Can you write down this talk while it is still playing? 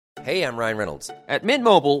Hey, I'm Ryan Reynolds. At Mint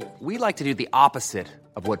Mobile, we like to do the opposite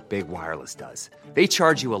of what Big Wireless does. They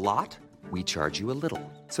charge you a lot, we charge you a little.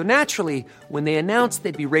 So naturally, when they announced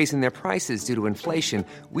they'd be raising their prices due to inflation,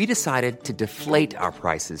 we decided to deflate our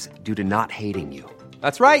prices due to not hating you.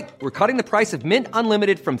 That's right. We're cutting the price of Mint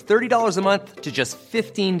Unlimited from $30 a month to just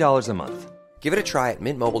 $15 a month. Give it a try at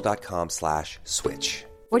mintmobile.com/switch.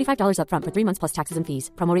 $45 up front for 3 months plus taxes and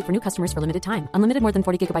fees. Promo rate for new customers for limited time. Unlimited more than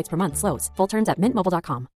 40 gigabytes per month. Slows full terms at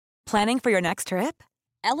mintmobile.com. Planning for your next trip?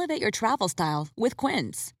 Elevate your travel style with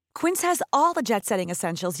Quince. Quince has all the jet-setting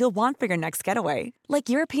essentials you'll want for your next getaway, like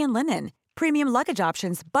European linen, premium luggage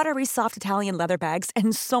options, buttery soft Italian leather bags,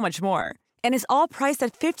 and so much more. And is all priced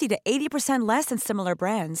at 50 to 80% less than similar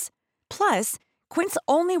brands. Plus, Quince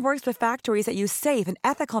only works with factories that use safe and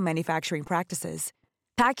ethical manufacturing practices.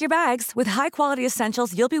 Pack your bags with high-quality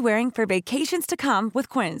essentials you'll be wearing for vacations to come with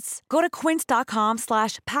Quince. Go to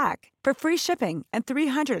quince.com/pack for free shipping and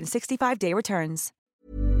 365-day returns.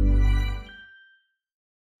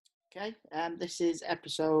 Okay, this is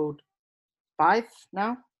episode 5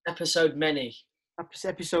 now. Episode many.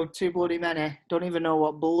 Episode 2 bloody many. Don't even know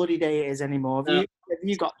what bloody day it is anymore. Have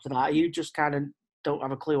you got to that? You just kind of don't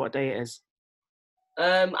have a clue what day it is?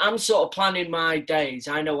 I'm sort of planning my days.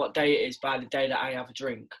 I know what day it is by the day that I have a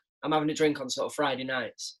drink. I'm having a drink on sort of Friday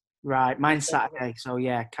nights. Right, mine's Saturday, so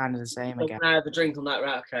yeah, kind of the same again. I have a drink on that,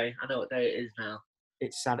 right, okay, I know what day it is now.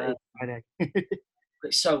 It's Saturday, Friday.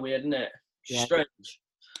 It's so weird, isn't it? Yeah. Strange.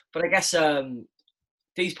 But I guess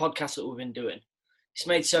these podcasts that we've been doing, it's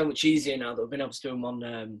made so much easier now that we've been able to do them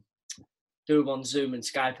on Zoom and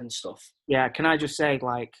Skype and stuff. Yeah, can I just say,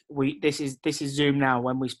 like, this is Zoom now.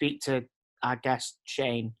 When we speak to our guest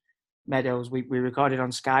Shane Meadows, we recorded on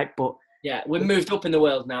Skype, but yeah, we've moved up in the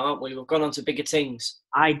world now, haven't we? We've gone on to bigger things.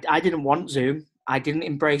 I didn't want Zoom. I didn't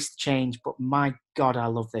embrace the change, but my God, I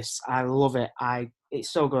love this. I love it. It's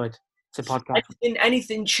so good to podcast.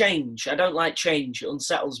 Anything change? I don't like change. It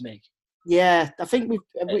unsettles me. Yeah, I think it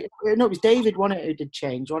was David, wasn't it, who did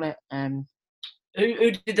change, wasn't it?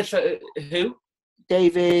 Who did who?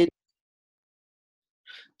 David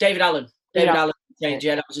Allen. David Allen change.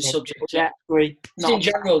 Yeah, that was a subject. Yeah, agree. Just in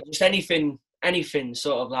general, just anything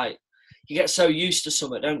sort of like, you get so used to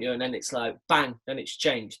something, don't you? And then it's like, bang, then it's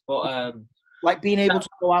changed. But like being able to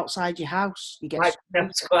go outside your house. You get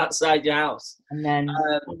able to go outside your house. And then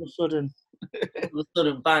all of a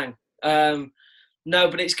sudden, bang. No,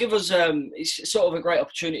 but it's give us it's sort of a great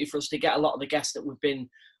opportunity for us to get a lot of the guests that we've been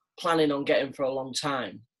planning on getting for a long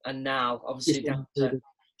time, and now obviously down to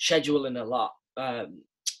scheduling a lot.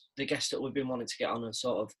 The guests that we've been wanting to get on are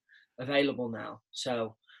sort of available now,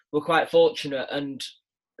 so we're quite fortunate. And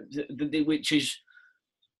which is,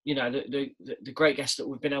 you know, the great guest that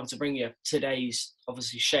we've been able to bring you today's,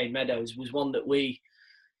 obviously Shane Meadows, was one that we,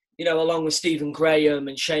 you know, along with Stephen Graham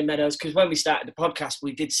and Shane Meadows, because when we started the podcast,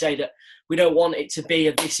 we did say that we don't want it to be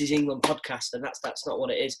a This Is England podcast, and that's not what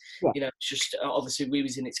it is. Yeah. You know, it's just, obviously we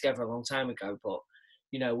was in it together a long time ago, but,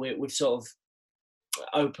 you know, we've sort of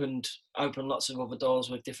opened lots of other doors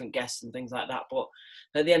with different guests and things like that. But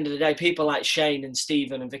at the end of the day, people like Shane and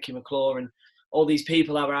Stephen and Vicky McClure and all these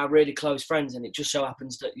people are our really close friends, and it just so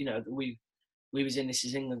happens that, you know, that we was in This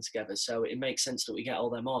Is England together, so it makes sense that we get all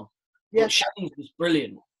them on. Yeah, but Shane was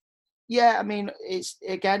brilliant. Yeah, I mean, it's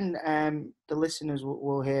again, the listeners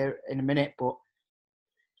will hear in a minute, but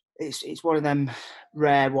it's one of them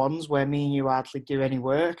rare ones where me and you hardly do any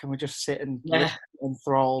work, and we just sit and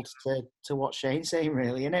enthralled to what Shane's saying,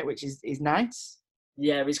 really, innit? Which is nice.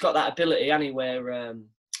 Yeah, he's got that ability, anyway, where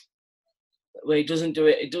he doesn't do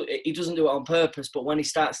it. He doesn't do it on purpose, but when he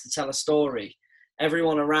starts to tell a story,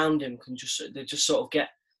 everyone around him can just sort of get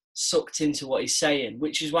sucked into what he's saying,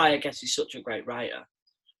 which is why I guess he's such a great writer.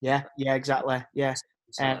 Yeah, exactly. Yeah,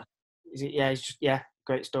 he's just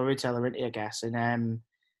great storyteller, isn't he, I guess? And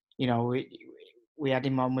you know, we had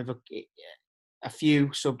him on with a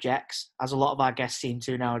few subjects, as a lot of our guests seem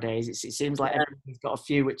to nowadays. It seems like everybody's got a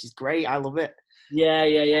few, which is great. I love it.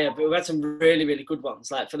 Yeah. But we've had some really, really good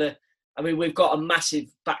ones. Like we've got a massive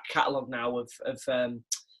back catalogue now of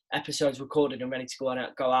episodes recorded and ready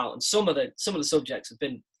to go out. And some of the subjects have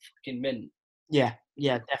been fucking mint. Yeah,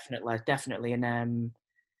 definitely. And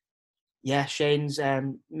Shane's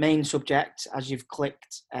main subject, as you've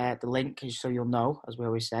clicked the link, so you'll know, as we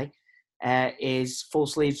always say, is full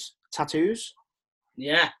sleeves tattoos.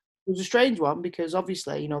 Yeah. It was a strange one because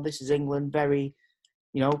obviously, you know, this is England, very,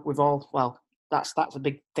 you know, we've all, well, that's a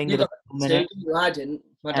big thing. You I didn't.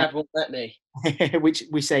 My dad won't let me. Which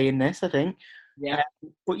we say in this, I think. Yeah.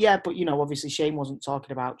 But you know, obviously Shane wasn't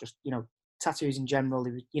talking about just, you know, tattoos in general.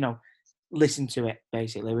 He was, you know, listen to it,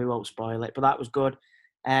 basically. We won't spoil it, but that was good.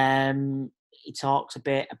 he talks a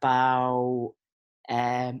bit about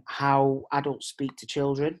how adults speak to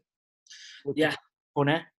children. Yeah.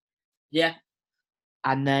 Funny. Yeah.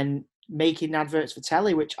 And then making adverts for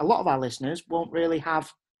telly, which a lot of our listeners won't really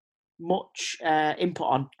have much input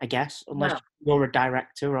on, I guess, unless you're a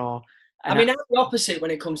director or... I mean, I'm the opposite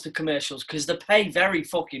when it comes to commercials, because they pay very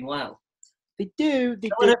fucking well. They do.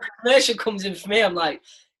 When a commercial comes in for me, I'm like,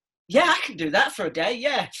 yeah, I can do that for a day.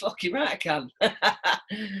 Yeah, fucking right, I can.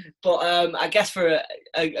 But I guess for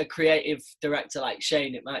a creative director like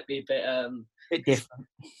Shane, it might be a bit different.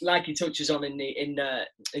 Like he touches on in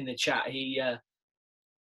the chat, he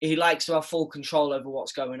likes to have full control over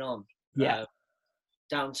what's going on. Yeah.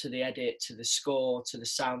 Down to the edit, to the score, to the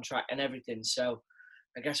soundtrack, and everything. So,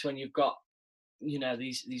 I guess when you've got,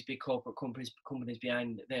 these big corporate companies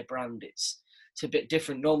behind their brand, it's a bit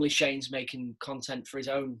different. Normally, Shane's making content for his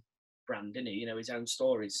own brand, isn't he? His own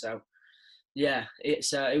stories. So, yeah, it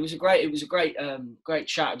was a great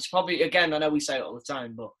chat. It's probably, again, I know we say it all the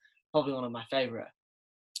time, but probably one of my favourite.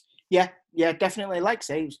 Yeah, definitely. Like I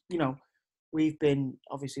say, we've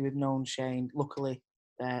known Shane. Lucky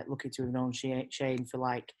to have known Shane for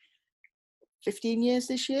like 15 years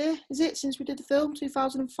this year, is it, since we did the film,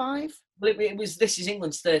 2005? Well, this is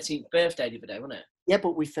England's 13th birthday the other day, wasn't it? Yeah,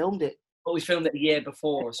 but we filmed it. But we filmed it the year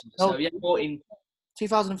before or something. So, yeah,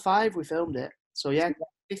 2005 we filmed it. So, yeah,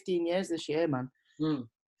 15 years this year, man.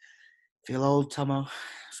 Feel old, Tomo.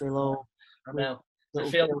 Feel old. I know. I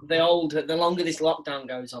feel the longer this lockdown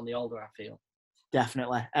goes on, the older I feel.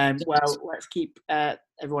 Definitely. Well, let's keep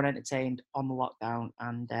everyone entertained on the lockdown.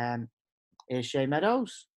 And here's Shane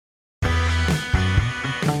Meadows.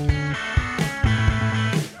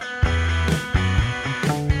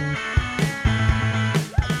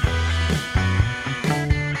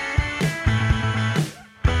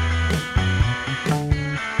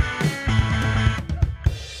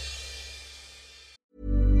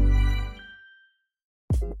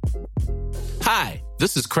 Hi,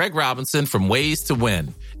 this is Craig Robinson from Ways to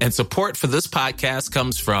Win, and support for this podcast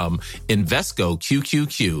comes from Invesco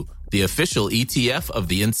QQQ, the official ETF of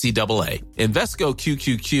the NCAA. Invesco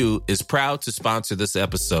QQQ is proud to sponsor this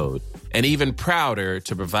episode, and even prouder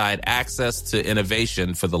to provide access to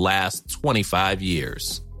innovation for the last 25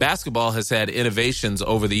 years. Basketball has had innovations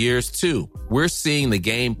over the years, too. We're seeing the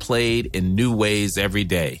game played in new ways every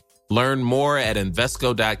day. Learn more at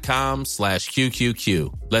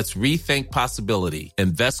Invesco.com/QQQ. Let's rethink possibility.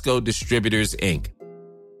 Invesco Distributors, Inc.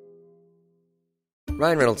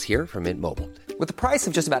 Ryan Reynolds here from Mint Mobile. With the price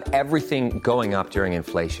of just about everything going up during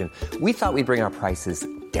inflation, we thought we'd bring our prices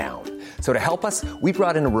down. So to help us, we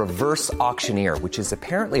brought in a reverse auctioneer, which is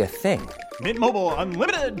apparently a thing. Mint Mobile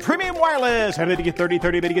Unlimited Premium Wireless. How to get 30,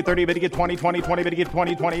 30, bit to get 30, bit to get 20, 20, 20, bit to get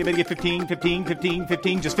 20, 20, bit to get 15, 15, 15,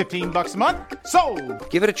 15, just $15 a month? Sold!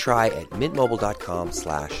 Give it a try at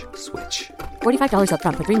mintmobile.com/switch. $45 up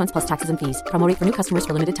front for 3 months plus taxes and fees. Promo rate for new customers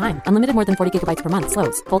for limited time. Unlimited more than 40 gigabytes per month.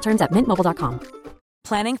 Slows full terms at mintmobile.com.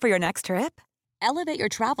 Planning for your next trip? Elevate your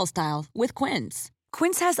travel style with Quince.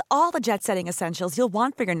 Quince has all the jet-setting essentials you'll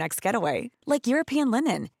want for your next getaway, like European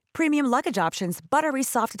linen, premium luggage options, buttery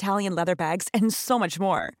soft Italian leather bags, and so much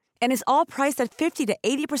more. And is all priced at 50 to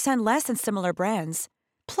 80% less than similar brands.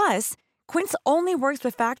 Plus, Quince only works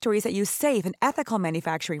with factories that use safe and ethical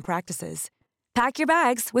manufacturing practices. Pack your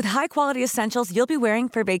bags with high-quality essentials you'll be wearing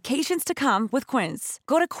for vacations to come with Quince.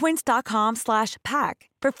 Go to quince.com/pack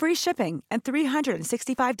for free shipping and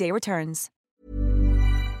 365-day returns.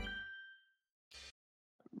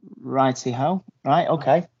 Righty-ho. Right,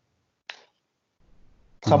 okay.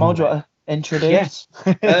 Tomo, do you want to introduce?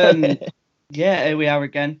 Yeah, here we are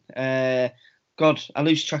again. God, I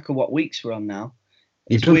lose track of what weeks we're on now.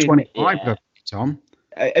 You've done 25, Tom.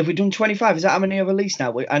 Have we done 25? Is that how many are released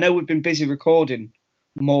now? I know we've been busy recording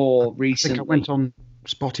more recently. I think I went on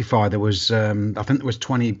Spotify. There was, I think there was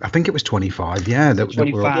 20. I think it was 25. Yeah,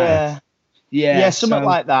 25. Yeah, something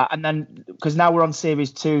like that. And then because now we're on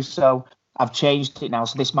series 2, so I've changed it now.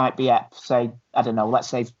 So this might be say, I don't know, let's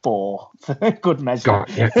say 4 for good measure. God,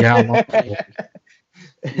 yeah,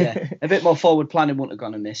 yeah, a bit more forward planning wouldn't have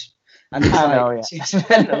gone amiss. And it's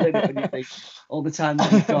spend a limit when you think all the time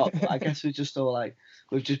that we've got. But I guess we're just all like,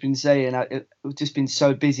 we've just been saying, we've just been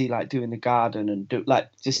so busy, like doing the garden and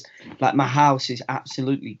just my house is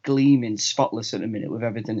absolutely gleaming, spotless at the minute with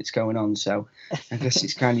everything that's going on. So I guess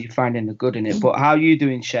it's kind of you finding the good in it. But how are you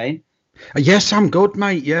doing, Shane? Yes, I'm good,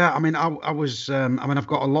 mate. Yeah, I mean, I was. I've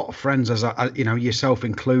got a lot of friends, as yourself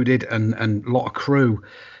included, and a lot of crew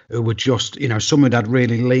who were just, some had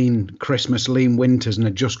really lean Christmas, lean winters, and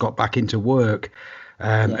had just got back into work,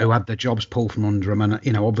 who had their jobs pulled from under them,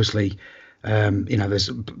 and obviously, There's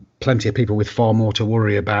plenty of people with far more to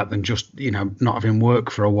worry about than just, not having work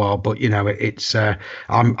for a while. But, it's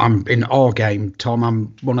I'm in our game, Tom.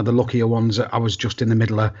 I'm one of the luckier ones that I was just in the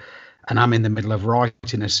middle of, and I'm in the middle of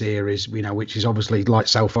writing a series, which is obviously like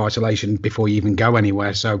self-isolation before you even go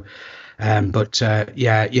anywhere. So, I've got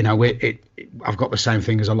the same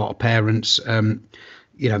thing as a lot of parents.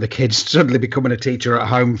 The kids suddenly becoming a teacher at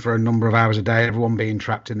home for a number of hours a day, everyone being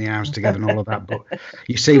trapped in the house together and all of that. But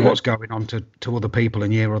you see what's going on to other people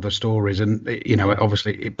and hear other stories. And,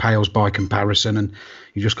 obviously it pales by comparison, and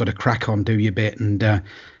you just got to crack on, do your bit. And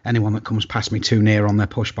anyone that comes past me too near on their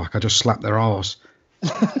pushback, I just slap their arse.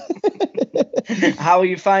 How are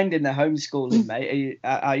you finding the homeschooling, mate?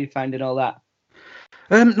 How are you finding all that?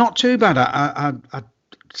 Not too bad. I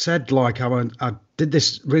said, I did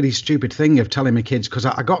this really stupid thing of telling my kids, because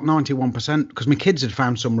I got 91%, because my kids had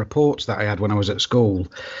found some reports that I had when I was at school,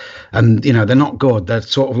 and they're not good. They're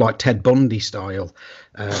sort of like Ted Bundy style,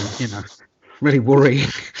 really worrying.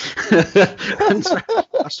 And so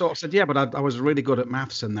I sort of said, yeah, but I was really good at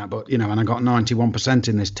maths and that, but and I got 91%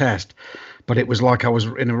 in this test, but it was like I was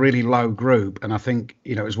in a really low group, and I think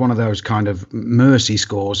it was one of those kind of mercy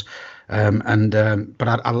scores, but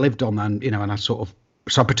I lived on that, and I sort of.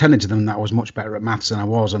 So I pretended to them that I was much better at maths than I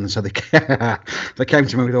was, and so they came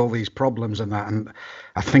to me with all these problems and that, and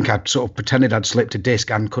I think I'd sort of pretended I'd slipped a disc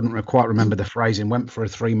and couldn't quite remember the phrasing. Went for a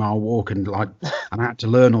 3-mile walk and I had to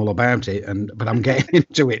learn all about it, but I'm getting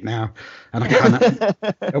into it now, and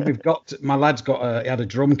we've got my lad's he had a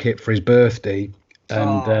drum kit for his birthday.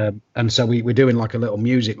 And so we're doing like a little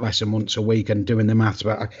music lesson once a week and doing the maths,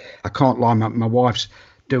 but I can't lie, my wife's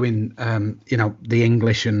doing the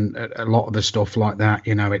English and a lot of the stuff like that.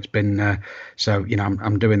 It's been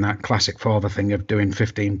I'm doing that classic father thing of doing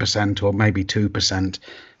 15% or maybe 2%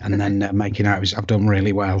 and then making out I've done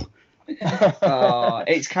really well.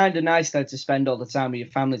 It's kind of nice though to spend all the time with your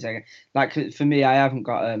family. Like for me, I haven't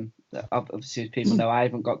got obviously people know I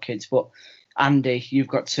haven't got kids, but Andy, you've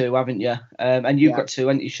got 2, haven't you? And you've got 2,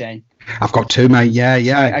 haven't you, Shane? I've got 2, mate. Yeah.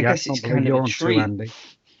 I guess it's kind of a treat. 2, Andy.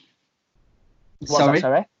 Sorry?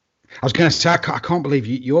 I was going to say, I can't believe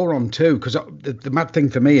you're on 2, because the mad thing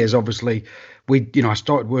for me is obviously I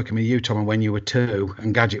started working with you, Tom, when you were 2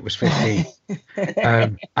 and Gadget was 15.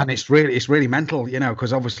 And it's really mental,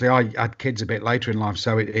 because obviously I had kids a bit later in life.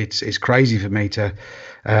 So it's crazy for me to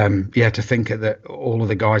think that all of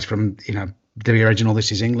the guys from, the original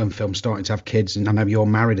This Is England film starting to have kids, and I know you're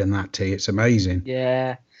married in that, T. It's amazing.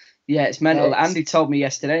 Yeah, it's mental. Andy told me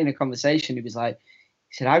yesterday in a conversation, he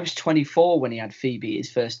said, I was 24 when he had Phoebe,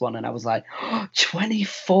 his first one. And I was like,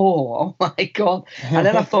 24? Oh, my God. And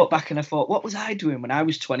then I thought back and I thought, what was I doing when I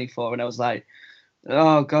was 24? And I was like,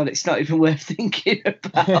 oh, God, it's not even worth thinking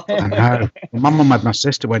about. I know. My mum had my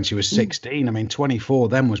sister when she was 16. I mean, 24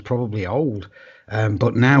 then was probably old.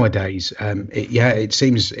 But nowadays, it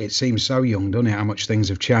seems so young, doesn't it, how much things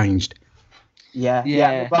have changed.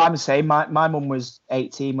 Yeah. But I'm saying my mum was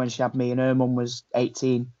 18 when she had me, and her mum was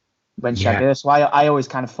 18. When she had her, so I always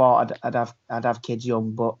kind of thought I'd have kids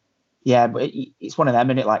young, but it's one of them,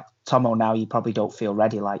 innit? Like Tomo, now you probably don't feel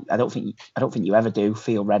ready. Like I don't think you ever do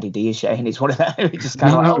feel ready, do you, Shane? It's one of them. It's just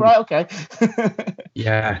kind of like, oh, right, okay.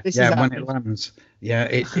 When it lands,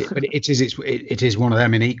 but it is one of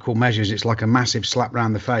them in equal measures. It's like a massive slap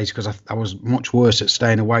round the face, because I was much worse at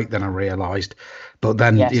staying awake than I realised. But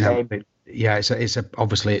then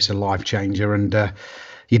obviously it's a life changer, and.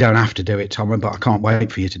 You don't have to do it, Tom, but I can't wait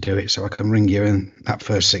for you to do it so I can ring you in that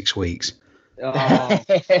first 6 weeks. No,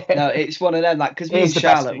 it's one of them. Like, because me and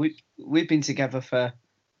Charlotte, we've been together for,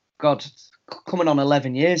 God, coming on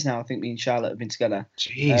 11 years now. I think me and Charlotte have been together.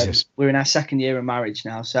 Jesus. We're in our 2nd year of marriage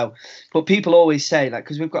now. So, but people always say, like,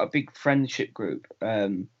 because we've got a big friendship group,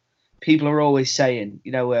 people are always saying,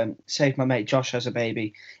 say if my mate Josh has a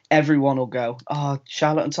baby, everyone will go, oh,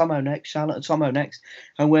 Charlotte and Tomo next,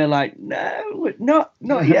 and we're like, no,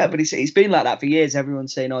 not yet. But it's been like that for years.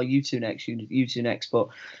 Everyone's saying, oh, you two next, you two next. But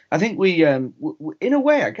I think we in a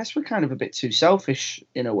way, I guess we're kind of a bit too selfish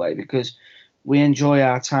in a way, because we enjoy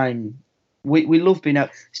our time. We love being out,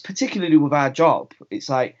 particularly with our job. It's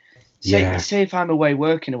like, say if I'm away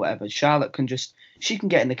working or whatever, Charlotte can she can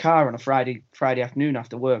get in the car on a Friday afternoon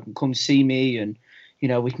after work and come see me, and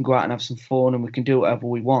we can go out and have some fun, and we can do whatever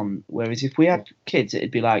we want. Whereas if we had kids,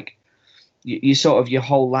 it'd be like you sort of, your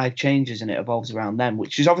whole life changes and it evolves around them,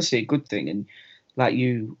 which is obviously a good thing. And like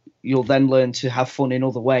you'll then learn to have fun in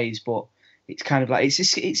other ways, but it's kind of like it's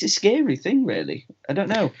a scary thing, really. I don't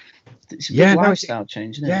know. It's a big lifestyle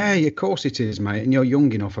change, isn't it? Yeah, of course it is, mate. And you're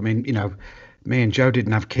young enough. I mean, me and Joe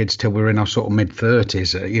didn't have kids till we were in our sort of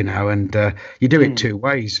mid-30s, and you do it two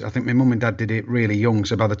ways. I think my mum and dad did it really young,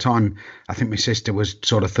 so by the time I think my sister was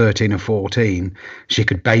sort of 13 or 14, she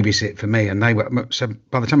could babysit for me, and so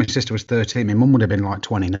by the time my sister was 13, my mum would have been like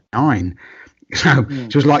 29. So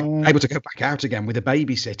she was like able to go back out again with a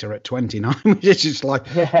babysitter at 29, which is just like,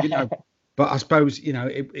 But I suppose,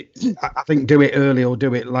 I think do it early or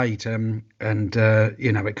do it late, and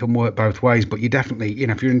it can work both ways. But you definitely,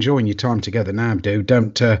 if you're enjoying your time together now,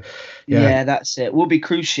 don't. Yeah, that's it. We'll be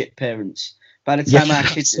cruise ship parents by the time our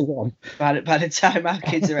kids. By the time our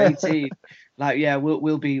kids are 18,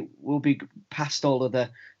 we'll be past all of the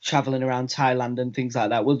traveling around Thailand and things like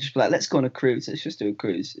that. We'll just be like, let's go on a cruise. Let's just do a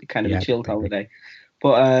cruise, kind of a chilled holiday.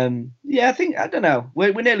 But I think, I don't know.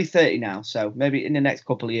 We're nearly 30 now, so maybe in the next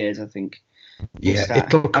couple of years, I think.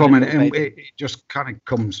 It'll come, and it just kind of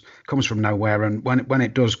comes from nowhere. And when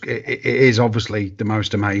it does, it is obviously the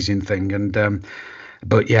most amazing thing. And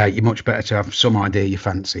but you're much better to have some idea you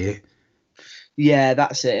fancy it. Yeah,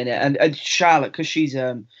 that's it, innit? And Charlotte, because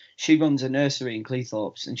she runs a nursery in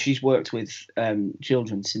Cleethorpes, and she's worked with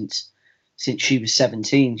children since she was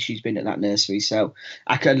 17. She's been at that nursery, so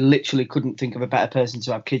I couldn't think of a better person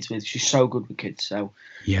to have kids with. She's so good with kids, so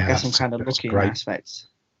I guess I'm kind of lucky in that aspect.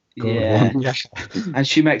 Yeah, and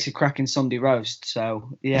she makes a cracking Sunday roast,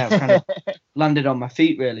 so I've kind of landed on my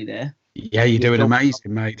feet really there. Yeah, you're doing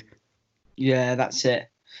amazing, mate. Yeah, that's it.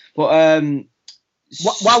 But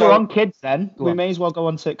while we're on kids, then we may as well go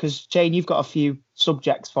on to, because Jane, you've got a few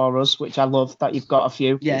subjects for us, which I love that you've got a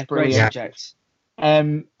few. Yeah, great subjects. I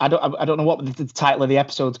don't know what the title of the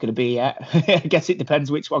episode's going to be yet. I guess it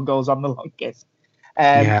depends which one goes on the longest.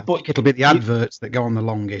 But it'll be the adverts that go on the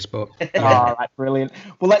longest. But all right, brilliant.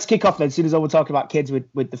 Well, let's kick off then. As soon as we're talking about kids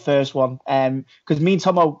with the first one, because me and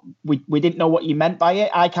Tomo, we didn't know what you meant by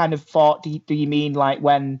it. I kind of thought, do you mean like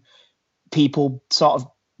when people sort of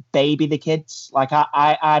baby the kids? Like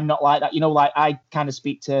I'm not like that. Like I kind of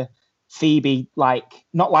speak to Phoebe like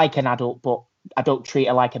not like an adult, but I don't treat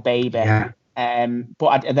her like a baby. Yeah. And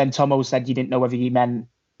then Tomo said you didn't know whether you meant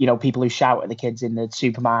people who shout at the kids in the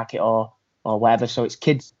supermarket or whatever. So it's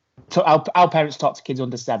kids. So our parents talk to kids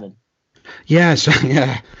under 7. Yeah. So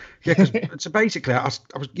so basically, I was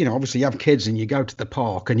obviously you have kids and you go to the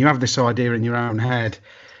park and you have this idea in your own head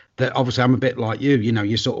that obviously I'm a bit like you.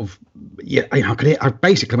 You sort of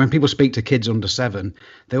basically when people speak to kids under 7,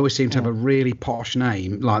 they always seem to have a really posh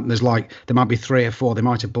name. Like there might be 3 or 4. They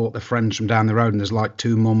might have brought their friends from down the road, and there's like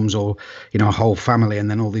 2 mums or a whole family,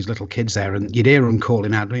 and then all these little kids there, and you'd hear them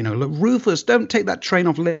calling out, look, Rufus, don't take that train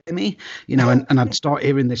off Lemmy, and I'd start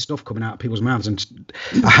hearing this stuff coming out of people's mouths, and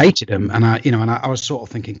I hated them, and I was sort of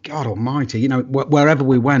thinking, God Almighty, wherever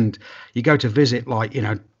we went, you go to visit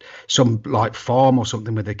some like farm or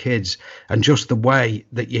something with the kids, and just the way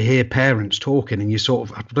that you hear parents talking, and you sort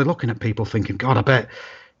of I'd be looking at people thinking, God, I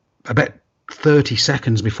bet 30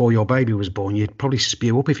 seconds before your baby was born you'd probably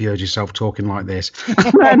spew up if you heard yourself talking like this.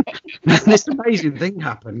 And then this amazing thing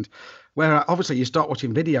happened where obviously you start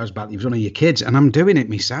watching videos about you've done of your kids, and I'm doing it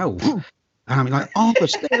myself. And I'm like, but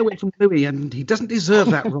stay away from Louis, and he doesn't deserve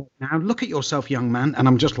that right now. Look at yourself, young man. And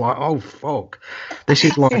I'm just like, oh, fuck. This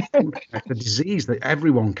is like a disease that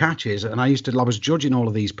everyone catches. And I was judging all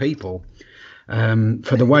of these people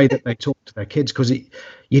for the way that they talk to their kids, because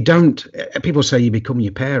people say you become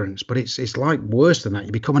your parents, but it's like worse than that.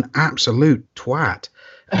 You become an absolute twat.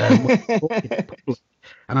 And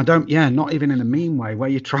I don't, not even in a mean way, where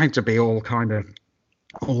you're trying to be all kind of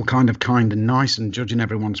kind and nice and judging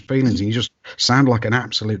everyone's feelings, and you just sound like an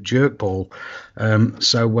absolute jerkball.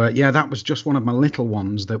 That was just one of my little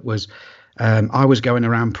ones that was I was going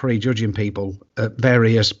around prejudging people at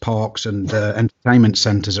various parks and entertainment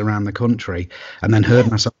centres around the country, and then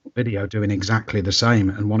heard myself on video doing exactly the same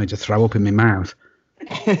and wanted to throw up in my mouth.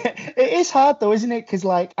 It is hard though, isn't it? Because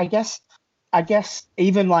like I guess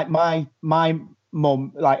even like my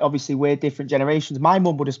mum, like obviously we're different generations. My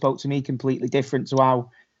mum would have spoke to me completely different to how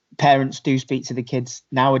parents do speak to the kids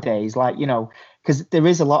nowadays. Like, because there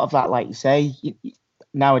is a lot of that, like you say,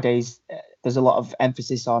 nowadays there's a lot of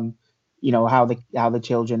emphasis on, how the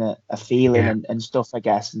children are feeling and stuff, I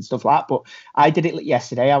guess, and stuff like that. But I did it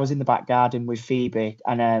yesterday. I was in the back garden with Phoebe,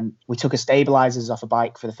 and we took a stabilizers off a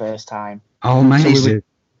bike for the first time. Oh, amazing.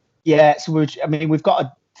 So we've got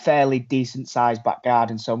a fairly decent sized back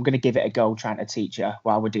garden, so I'm going to give it a go trying to teach her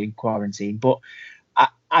while we're doing quarantine. But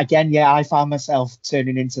I found myself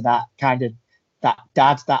turning into that kind of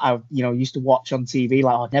dad that I used to watch on TV.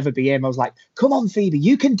 Like, I'd never be him. I was like, come on, Phoebe,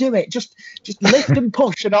 you can do it. Just lift and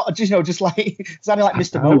push, and not just like sounding like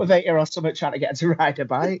Mr. Motivator or something, trying to get her to ride a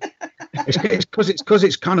bike. It's because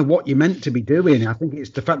it's kind of what you're meant to be doing. I think it's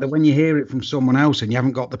the fact that when you hear it from someone else and you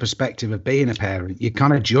haven't got the perspective of being a parent, you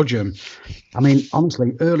kind of judge them. I mean,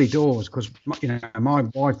 honestly, early doors, because my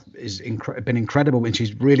wife has been incredible when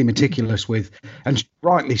she's really meticulous with, and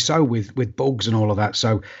rightly so, with bugs and all of that.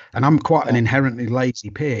 So, and I'm quite an inherently lazy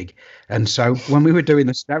pig, and so when we were doing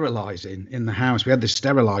the sterilising in the house, we had this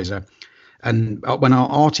steriliser. And when our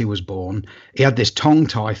Artie was born, he had this tongue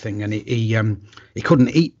tie thing, and he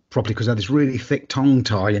couldn't eat properly because he had this really thick tongue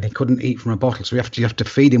tie, and he couldn't eat from a bottle. So you have to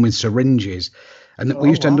feed him with syringes, and we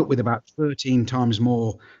used to end up with about 13 times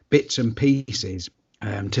more bits and pieces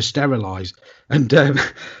to sterilise. And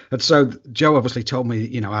so Joe obviously told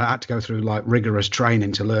me, I had to go through like rigorous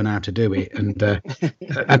training to learn how to do it, and I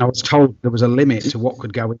was told there was a limit to what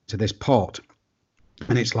could go into this pot.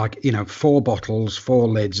 And it's like, 4 bottles, 4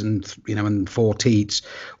 lids, and 4 teats,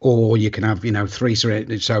 or you can have, 3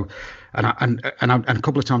 syringes. So, and a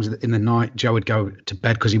couple of times in the night, Joe would go to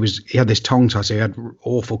bed because he had this tongue tie, so he had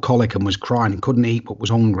awful colic and was crying and couldn't eat but was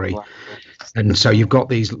hungry. Wow. And so you've got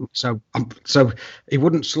these, so he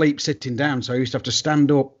wouldn't sleep sitting down, so he used to have to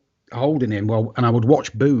stand up holding him. Well, and I would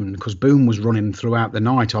watch Boone, because Boone was running throughout the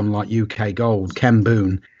night on like UK Gold, Ken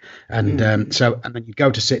Boone. And and then you'd go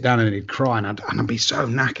to sit down and he'd cry, and I'd be so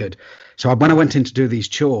knackered. So when I went in to do these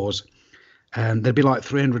chores, there'd be like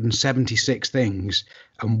 376 things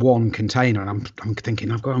and 1 container, and I'm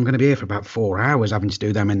thinking I'm going to be here for about 4 hours having to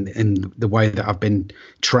do them in the way that I've been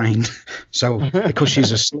trained. So because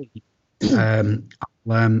she's asleep,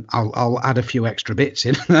 I'll add a few extra bits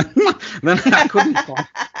in. Then I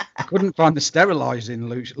couldn't find the sterilising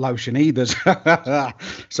lotion either.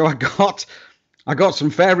 So I got some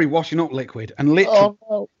fairy washing up liquid, and literally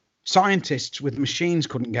scientists with machines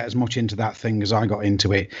couldn't get as much into that thing as I got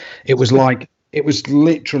into it. It was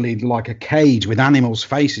literally like a cage with animals'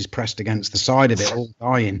 faces pressed against the side of it, all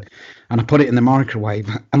dying. And I put it in the microwave,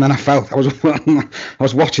 and then I felt I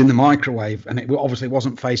was watching the microwave, and it obviously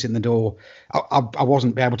wasn't facing the door. I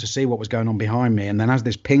wasn't able to see what was going on behind me. And then as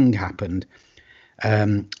this ping happened,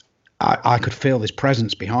 I could feel this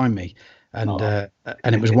presence behind me. And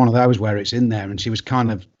it was one of those where it's in there, and she was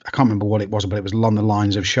kind of, I can't remember what it was, but it was along the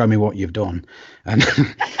lines of "show me what you've done," and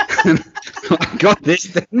I got this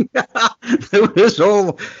thing. There was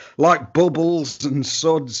all like bubbles and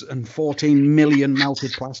suds and 14 million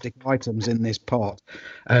melted plastic items in this pot,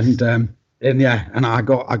 and I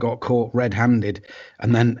got caught red-handed,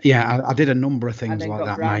 and then I did a number of things like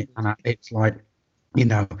that, mate, and it's like,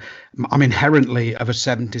 I'm inherently of a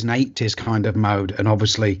 70s and 80s kind of mode, and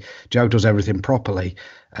obviously Joe does everything properly,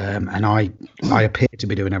 and I appear to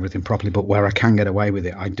be doing everything properly, but where I can get away with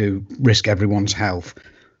it, I do risk everyone's health.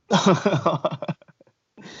 God,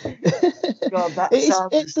 that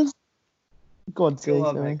Go on.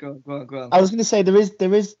 I was going to say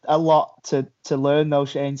there is a lot to learn though,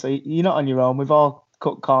 Shane. So you're not on your own. We've all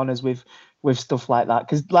cut corners with stuff like that,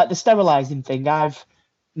 because like the sterilising thing, I've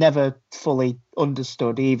never fully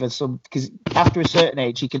understood either. So because after a certain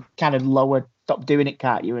age, you can kind of stop doing it,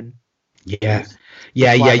 can't you? And you can.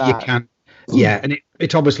 Yeah, and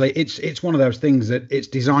it obviously it's one of those things that it's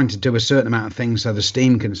designed to do a certain amount of things so the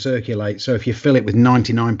steam can circulate. So if you fill it with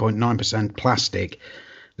 99.9% plastic,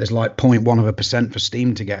 there's like 0.1% for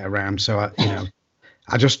steam to get around. So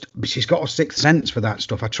she's got a sixth sense for that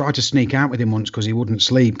stuff. I tried to sneak out with him once because he wouldn't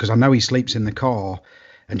sleep, because I know he sleeps in the car,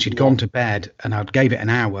 and she'd gone to bed, and I gave it an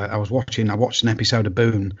hour. I watched an episode of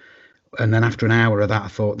Boone, and then after an hour of that, I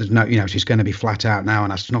thought, there's no, she's going to be flat out now.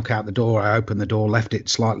 And I snuck out the door. I opened the door, left it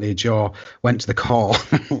slightly ajar, went to the car,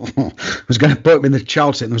 was going to put him in the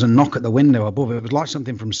child seat, and there was a knock at the window above it. It was like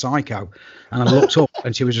something from Psycho. And I looked up,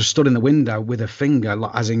 and she was just stood in the window with her finger,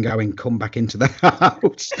 as in going, come back into the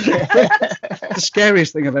house. The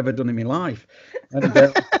scariest thing I've ever done in my life. And,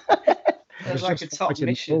 it was like a top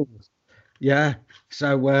mission. Yeah.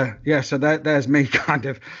 So, so there's me kind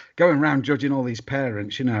of going around judging all these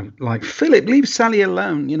parents, like, Philip, leave Sally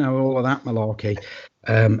alone, all of that malarkey.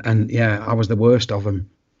 And I was the worst of them.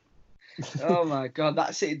 Oh my God,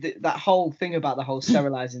 that's it. That whole thing about the whole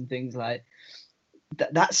sterilising things, like,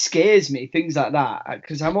 that scares me, things like that,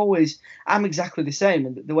 because I'm exactly the same.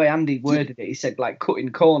 And the way Andy worded it, he said, like,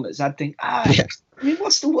 cutting corners. I'd think, I mean,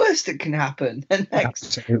 what's the worst that can happen? And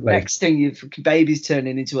next thing, your baby's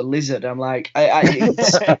turning into a lizard. I'm like,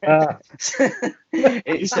 it's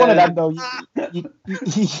one of them though.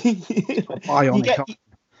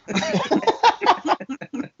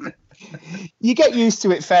 You get used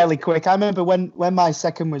to it fairly quick. I remember when my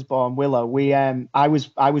second was born, Willow. I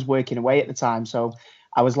was working away at the time, so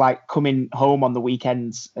I was like coming home on the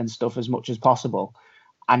weekends and stuff as much as possible.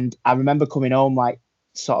 And I remember coming home like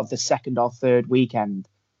sort of the second or third weekend,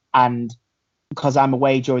 and because I'm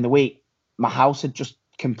away during the week, my house had just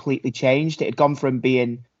completely changed. It had gone from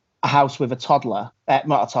being a house with a toddler,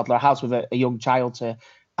 not a toddler, a house with a young child, to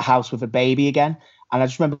a house with a baby again. And I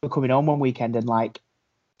just remember coming home one weekend and like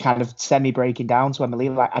kind of semi-breaking down to Emily,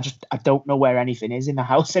 like I don't know where anything is in the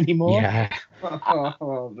house anymore. Yeah.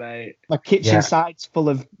 Oh, mate. My kitchen side's full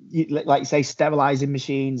of, like you say, sterilizing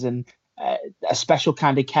machines and a special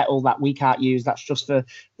kind of kettle that we can't use. That's just for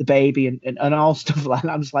the baby and all stuff like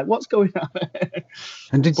that. I'm just like, what's going on?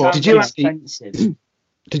 And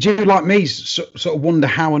did you, like me, sort of wonder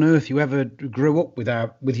how on earth you ever grew up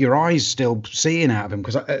with your eyes still seeing out of them?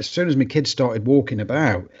 Because as soon as my kids started walking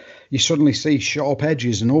about, you suddenly see sharp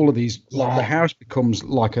edges and all of these, like the house becomes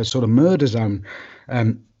like a sort of murder zone.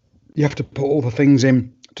 You have to put all the things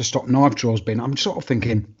in to stop knife drawers being. I'm sort of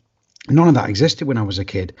thinking, none of that existed when I was a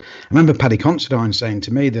kid. I remember Paddy Considine saying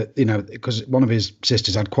to me that, because one of his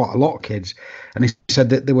sisters had quite a lot of kids, and he said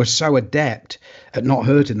that they were so adept at not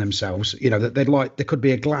hurting themselves, that there could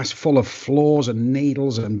be a glass full of flaws and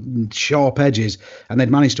needles and sharp edges, and they'd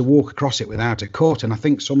manage to walk across it without a cut. And I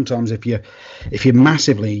think sometimes if you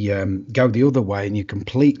massively go the other way and you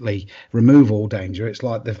completely remove all danger, it's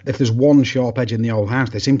like if there's one sharp edge in the old house,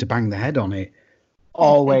 they seem to bang their head on it.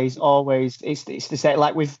 Always. It's the same,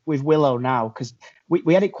 like with Willow now, because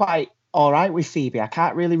we had it quite all right with Phoebe. I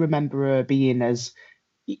can't really remember her being as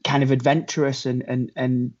kind of adventurous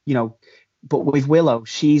and but with Willow,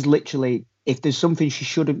 she's literally, if there's something she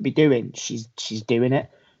shouldn't be doing, she's doing it.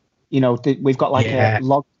 We've got like a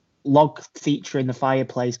log feature in the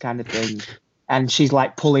fireplace kind of thing, and she's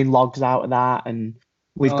like pulling logs out of that, and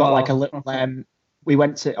we've got like a little we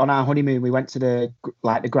went to, on our honeymoon, we went to the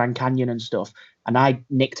Grand Canyon and stuff, and I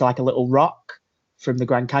nicked like a little rock from the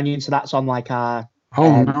Grand Canyon. So that's on like our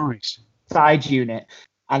nice side unit.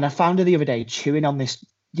 And I found her the other day chewing on this,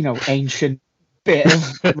 ancient bit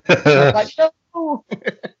of like, no.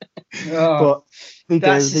 But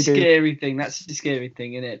that's the scary thing. That's the scary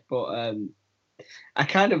thing, isn't it? But I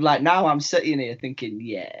kind of like, now I'm sitting here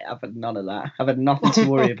thinking, I've had none of that. I've had nothing to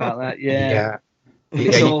worry about that. Yeah.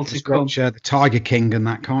 It's all to come. The Tiger King and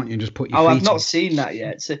that, can't you? Just put your feet I've not seen that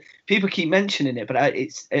yet. So people keep mentioning it, but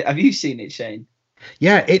have you seen it, Shane?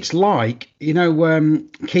 Yeah, it's like,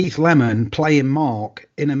 Keith Lemon playing Mark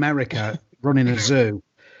in America running a zoo.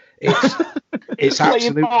 It's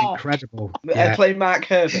absolutely incredible. Playing Mark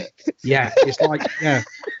Herbert. Yeah, it's like,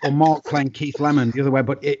 or Mark playing Keith Lemon the other way,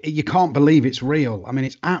 but you can't believe it's real. I mean,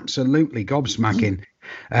 it's absolutely gobsmacking.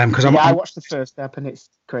 Because I watched the first step and it's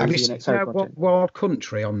crazy. Have you seen Wild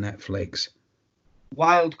Country on Netflix?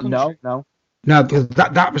 Wild Country? No,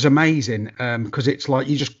 that was amazing. Because it's like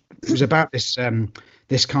it was about this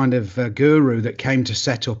this kind of guru that came to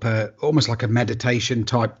set up almost like a meditation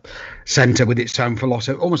type center with its own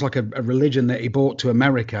philosophy, almost like a religion that he brought to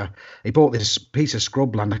America. He bought this piece of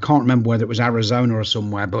scrubland. I can't remember whether it was Arizona or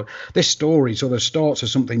somewhere, but this story sort of starts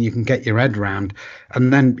as something you can get your head around,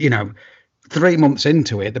 and then 3 months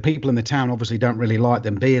into it, the people in the town obviously don't really like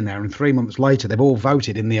them being there. And 3 months later, they've all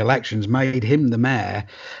voted in the elections, made him the mayor,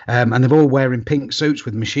 and they're all wearing pink suits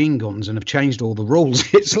with machine guns and have changed all the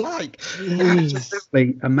rules. It's like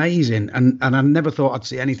absolutely amazing. And I never thought I'd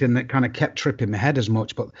see anything that kind of kept tripping my head as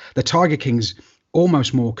much. But the Tiger King's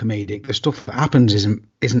almost more comedic. The stuff that happens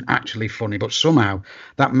isn't actually funny, but somehow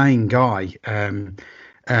that main guy.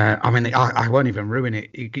 I won't even ruin it.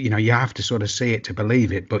 You have to sort of see it to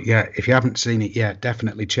believe it. But yeah, if you haven't seen it yet,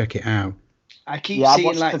 definitely check it out. I keep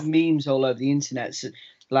seeing memes all over the internet. So,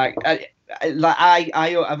 I've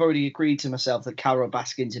already agreed to myself that Carol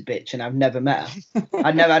Baskin's a bitch, and I've never met her.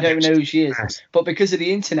 I don't even know who she is. But because of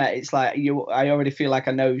the internet, it's like I already feel like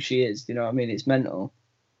I know who she is. You know what I mean? It's mental.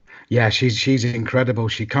 Yeah, she's incredible.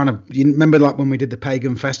 She you remember like when we did the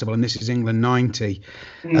Pagan Festival, and this is England 90,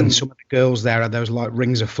 and some of the girls there had those like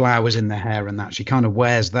rings of flowers in their hair and that. She kind of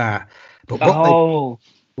wears that. But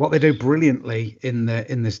what they do brilliantly in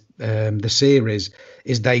the series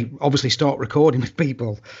is they obviously start recording with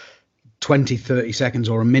people 20, 30 seconds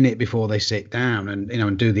or a minute before they sit down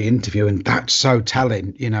and do the interview. And that's so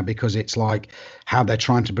telling, because it's like how they're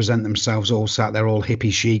trying to present themselves all sat there all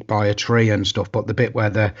hippie chic by a tree and stuff. But the bit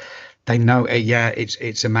where they know,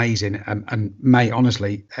 it's amazing. And mate,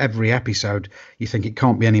 honestly, every episode, you think it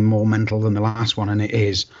can't be any more mental than the last one. And it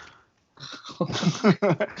is.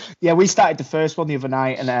 Yeah, we started the first one the other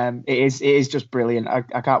night, and it is just brilliant.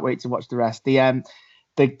 I can't wait to watch the rest. The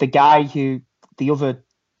guy who, the other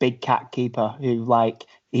big cat keeper who like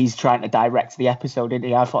he's trying to direct the episode, isn't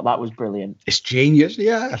he? I thought that was brilliant. It's genius,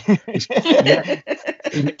 yeah. Just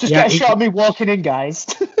get a shot of me walking in, guys.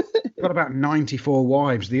 Got about 94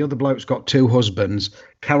 wives. The other bloke's got 2 husbands.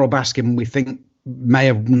 Carol Baskin, we think, may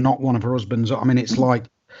have not one of her husbands. I mean, it's like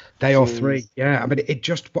they are 3. Yeah, but it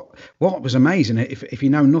just what was amazing. If you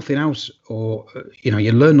know nothing else, or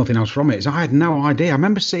you learn nothing else from it, is I had no idea. I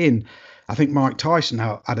remember seeing, I think Mike Tyson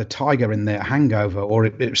had a tiger in their Hangover, or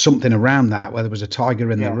it was something around that where there was a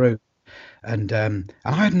tiger in the room. And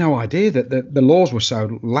I had no idea that the laws were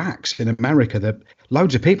so lax in America that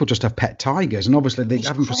loads of people just have pet tigers, and obviously they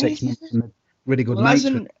have them for 6 months and they're really good mates.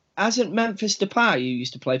 Hasn't Memphis Depay, who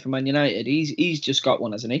used to play for Man United, he's just got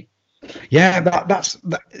one, hasn't he? Yeah, that's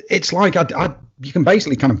it's like you can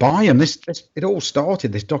basically kind of buy them. It all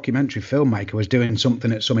started. This documentary filmmaker was doing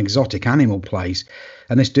something at some exotic animal place,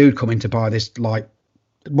 and this dude come in to buy this like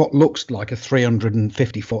what looks like a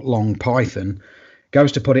 350-foot long python.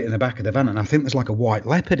 Goes to put it in the back of the van, and I think there's like a white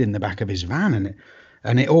leopard in the back of his van,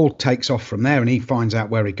 and it all takes off from there, and he finds out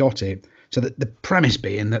where he got it. So the premise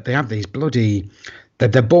being that they have these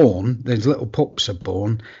they're born, these little pups are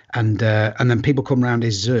born, and then people come around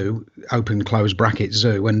his zoo, open close bracket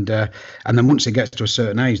zoo, and then once it gets to a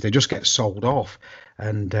certain age, they just get sold off.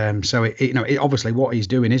 And so it obviously what he's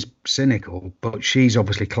doing is cynical, but she's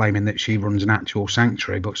obviously claiming that she runs an actual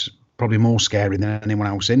sanctuary, but it's probably more scary than anyone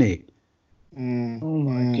else in it. Oh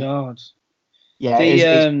my God!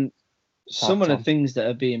 Yeah, some of the things that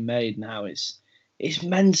are being made now, it's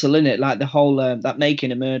mental, isn't it? Like the whole that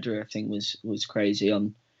Making a Murderer thing was crazy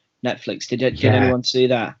on Netflix. Did anyone see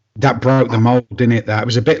that? That broke the mold, didn't it? That it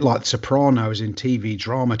was a bit like Sopranos in TV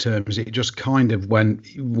drama terms. It just kind of went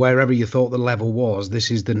wherever you thought the level was.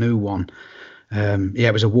 This is the new one.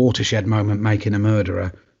 It was a watershed moment, Making a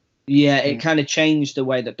Murderer. Yeah, it kind of changed the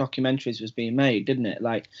way that documentaries was being made, didn't it?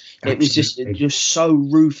 Like it was just so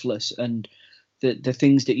ruthless, and the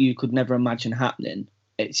things that you could never imagine happening.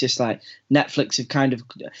 It's just like Netflix have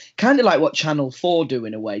kind of like what Channel 4 do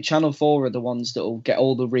in a way. Channel 4 are the ones that will get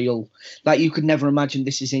all the real, like you could never imagine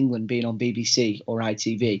This Is England being on BBC or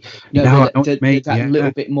ITV.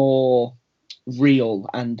 Little bit more real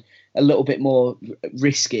and a little bit more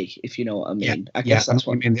risky, if you know what I mean. I guess that's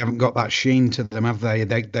what I mean. They haven't got that sheen to them, have they?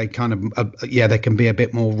 They kind of they can be a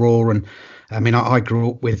bit more raw. And I mean, I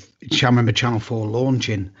grew up with. I remember Channel 4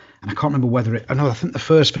 launching, and I can't remember whether it. I think the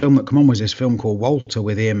first film that came on was this film called Walter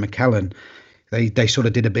with Ian McKellen. They sort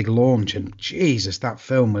of did a big launch, and Jesus, that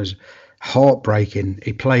film was heartbreaking.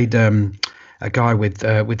 He played a guy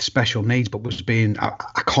with special needs, but was being.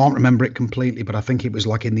 I can't remember it completely, but I think it was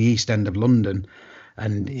like in the East End of London.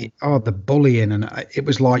 And the bullying, and it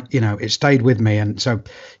was like, it stayed with me. And so,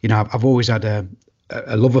 I've always had a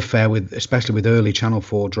love affair especially with early Channel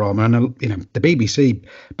 4 drama. And, the BBC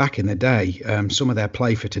back in the day, some of their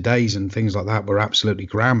Play for Todays and things like that were absolutely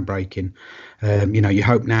groundbreaking. You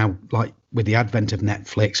hope now, like with the advent of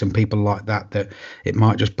Netflix and people like that it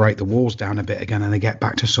might just break the walls down a bit again and they get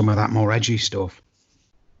back to some of that more edgy stuff.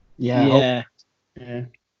 Yeah.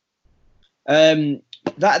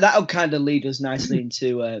 That'll kind of lead us nicely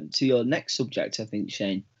into to your next subject, I think,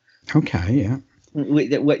 Shane. Okay, yeah.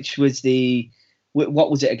 Which was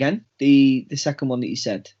what was it again? The second one that you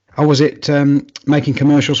said. Oh, was it making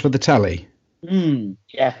commercials for the telly?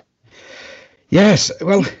 Yeah. Yes.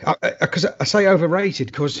 Well, because I say overrated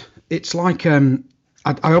because it's like I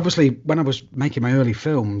obviously when I was making my early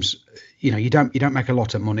films, you don't make a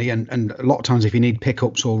lot of money, and a lot of times if you need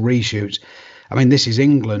pickups or reshoots. I mean, This Is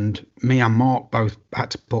England, me and Mark both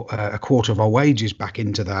had to put a quarter of our wages back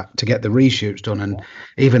into that to get the reshoots done. And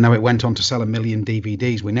even though it went on to sell 1 million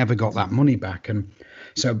DVDs, we never got that money back. And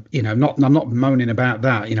so, I'm not moaning about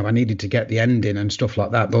that. I needed to get the ending and stuff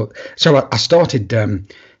like that. But so I started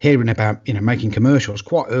hearing about, making commercials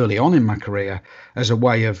quite early on in my career as a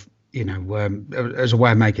way of, as a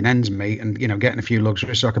way of making ends meet and, getting a few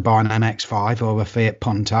luxuries so I could buy an MX-5 or a Fiat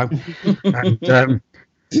Punto. And,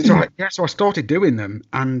 So I started doing them,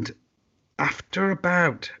 and after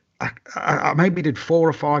about I maybe did 4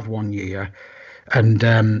 or 5 one year, and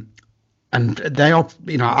they are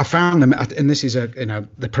I found them, and this is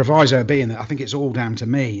the proviso being that I think it's all down to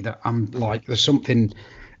me that I'm like there's something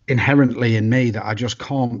inherently in me that I just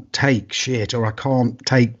can't take shit or I can't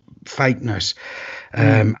take fakeness.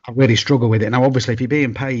 I really struggle with it. Now, obviously, if you're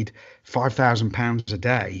being paid £5,000 a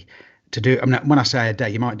day. To do, I mean, when I say a day,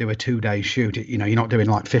 you might do a 2-day shoot. You're not doing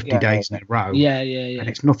like 50 days in a row. Yeah. And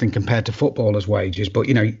it's nothing compared to footballers' wages. But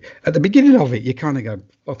at the beginning of it, you kind of go,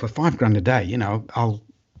 well, for £5,000 a day, I'll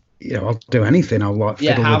do anything. I'll like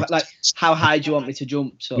fiddle with how high do you want me to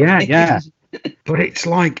jump? So. Yeah. But it's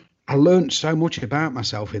like I learned so much about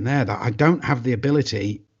myself in there that I don't have the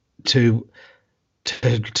ability to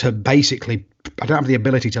basically, I don't have the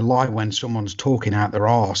ability to lie when someone's talking out their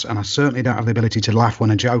arse, and I certainly don't have the ability to laugh when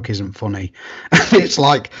a joke isn't funny. It's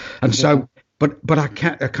like, and so, but I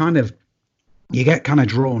kind of, you get kind of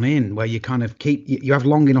drawn in where you kind of you have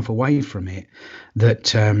long enough away from it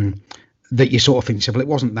that that you sort of think, well, it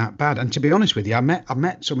wasn't that bad. And to be honest with you, I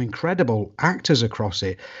met some incredible actors across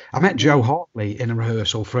it. I met Joe Hartley in a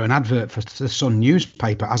rehearsal for an advert for the Sun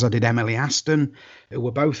newspaper, as I did Emily Aston, who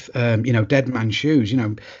were both, Dead Man Shoes,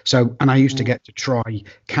 So, and I used to get to try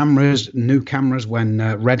new cameras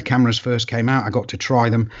when Red cameras first came out. I got to try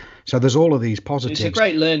them. So there's all of these positives. It's a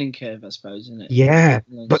great learning curve, I suppose, isn't it? Yeah,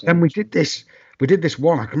 but then we did this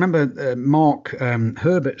one. I can remember Mark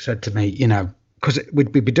Herbert said to me, because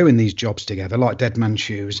we'd be doing these jobs together, like Dead Man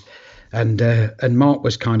Shoes, and Mark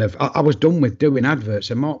was kind of, I was done with doing adverts,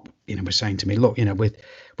 and Mark, was saying to me, look, we're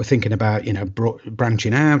thinking about,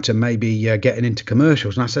 branching out and maybe getting into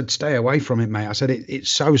commercials. And I said, stay away from it, mate. I said, it's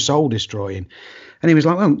so soul destroying. And he was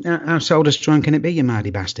like, well, how soul destroying can it be, you mighty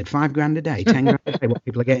bastard? $5,000 a day, 10 grand a day, what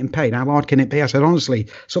people are getting paid. How hard can it be? I said, honestly,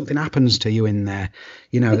 something happens to you in there.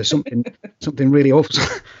 There's something really awful.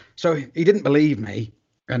 So he didn't believe me.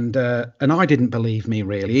 And I didn't believe me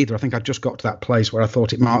really either. I think I just got to that place where I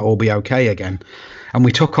thought it might all be okay again. And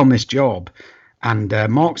we took on this job, and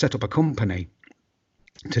Mark set up a company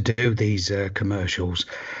to do these commercials.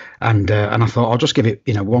 And I thought, I'll just give it,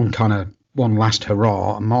 one last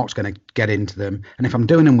hurrah, and Mark's going to get into them. And if I'm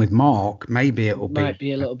doing them with Mark, maybe it might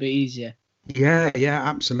be a little bit easier. Yeah,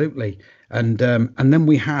 absolutely. And then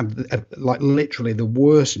we had literally the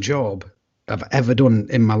worst job I've ever done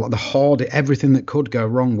in my life. Everything that could go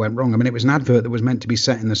wrong went wrong. I mean, it was an advert that was meant to be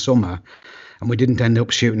set in the summer, and we didn't end up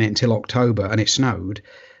shooting it until October, and it snowed.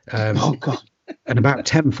 Oh God! And about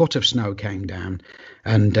 10 foot of snow came down,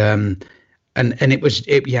 and it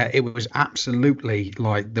was absolutely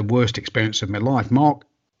like the worst experience of my life. Mark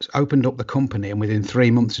opened up the company, and within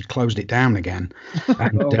 3 months had closed it down again.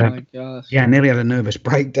 And, oh my gosh! Yeah, nearly had a nervous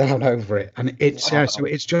breakdown over it. And it's so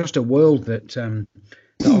it's just a world that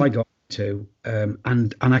I got to,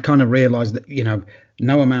 and I kind of realized that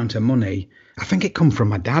no amount of money. I think it come from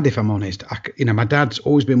my dad, if I'm honest. My dad's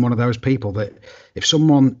always been one of those people that if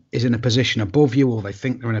someone is in a position above you, or they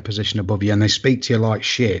think they're in a position above you, and they speak to you like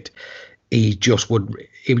shit, he just won't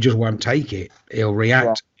take it. He'll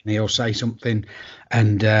react, and he'll say something,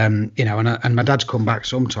 and and my dad's come back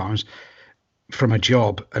sometimes from a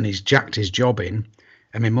job, and he's jacked his job in.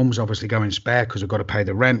 I mean, Mum's obviously going spare because we've got to pay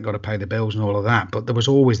the rent, got to pay the bills and all of that. But there was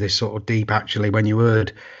always this sort of deep, actually, when you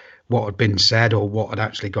heard what had been said or what had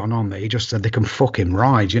actually gone on there, he just said, they can fucking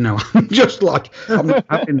ride, just like, I'm not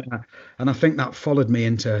having that. And I think that followed me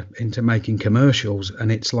into making commercials.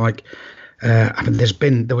 And it's like,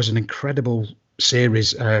 there was an incredible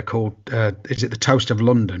series called, is it The Toast of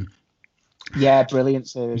London? Yeah, brilliant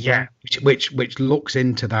series. Yeah, which looks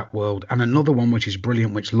into that world. And another one which is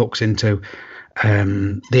brilliant, which looks into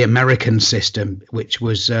the American system, which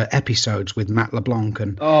was episodes with Matt LeBlanc.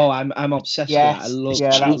 And I'm obsessed with that. I love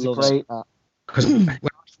that was great. Because when I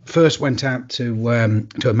first went out to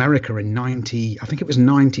America in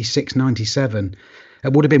 96, 97,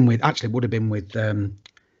 it would have been with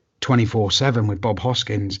 24/7 with Bob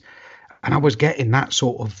Hoskins. And I was getting that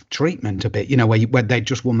sort of treatment a bit, where they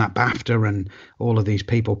just won that BAFTA and all of these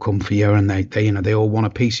people come for you and they all want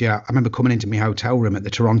a piece of you. I remember coming into my hotel room at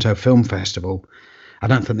the Toronto Film Festival. I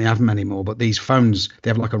don't think they have them anymore, but these phones,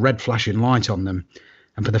 they have like a red flashing light on them.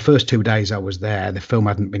 And for the first 2 days I was there, the film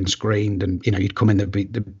hadn't been screened, and you'd come in,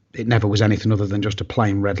 it never was anything other than just a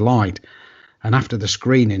plain red light. And after the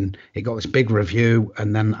screening, it got this big review.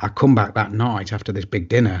 And then I come back that night after this big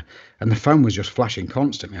dinner, and the phone was just flashing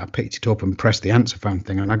constantly. I picked it up and pressed the answer phone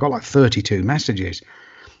thing, and I got like 32 messages,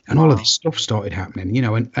 and all of this stuff started happening,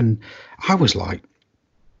 and I was like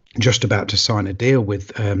just about to sign a deal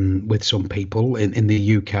with some people in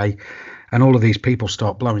the UK. And all of these people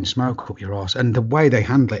start blowing smoke up your arse. And the way they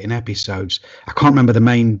handle it in episodes, I can't remember the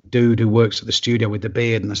main dude who works at the studio with the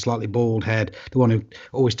beard and the slightly bald head, the one who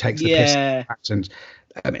always takes the piss out of accents.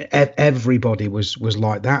 I mean, everybody was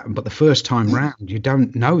like that. But the first time round, you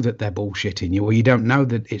don't know that they're bullshitting you, or you don't know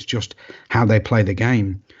that it's just how they play the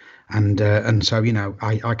game. And so,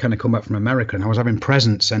 I kind of come back from America, and I was having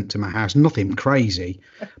presents sent to my house, nothing crazy,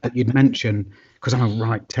 but you'd mention, because I'm a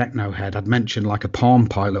right techno head, I'd mention like a Palm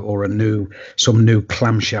Pilot or some new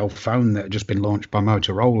clamshell phone that had just been launched by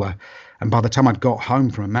Motorola. And by the time I'd got home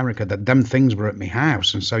from America, them things were at my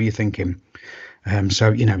house. And so you're thinking,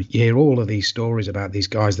 you hear all of these stories about these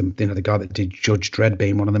guys, the guy that did Judge Dredd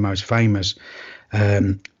being one of the most famous.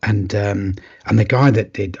 And the guy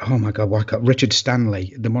that did, oh my God, Richard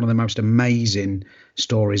Stanley, one of the most amazing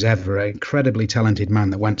stories ever, an incredibly talented man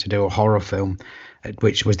that went to do a horror film,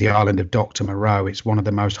 which was The Island of Dr. Moreau. It's one of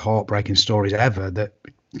the most heartbreaking stories ever. That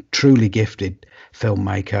truly gifted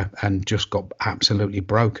filmmaker and just got absolutely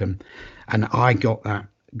broken. And I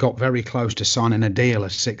got very close to signing a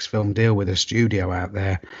 6-film deal with a studio out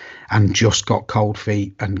there, and just got cold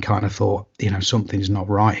feet and kind of thought, something's not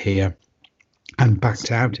right here, and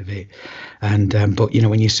backed out of it. And but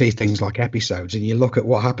when you see things like Episodes and you look at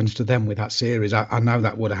what happens to them with that series, I know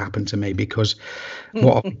that would have happened to me, because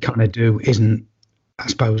what I kind of do isn't, I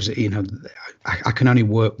suppose, I can only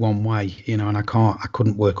work one way, and I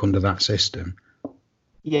couldn't work under that system.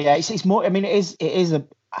 Yeah, it's more, it is a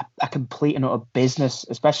complete and utter business,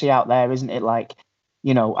 especially out there, isn't it? Like,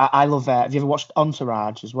 I love, have you ever watched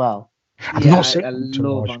Entourage as well? I've not seen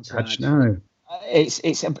Entourage, no.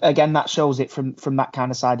 It's again, that shows it from that kind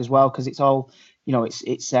of side as well, because it's all,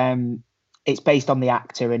 it's based on the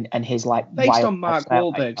actor and his like based on Mark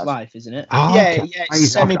Wahlberg's life, isn't it? Oh, yeah,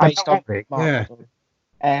 it's semi-based on Mark.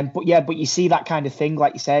 But you see that kind of thing,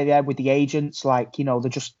 like you say, with the agents, like,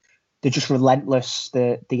 they're just relentless,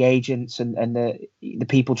 the agents and the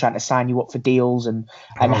people trying to sign you up for deals, and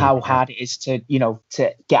how hard it is to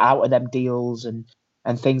get out of them deals and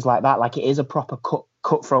things like that. Like, it is a proper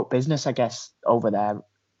cutthroat business, I guess, over there.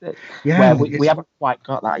 Yeah, where we haven't quite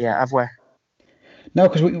got that yet, have we? No,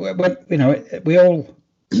 because we all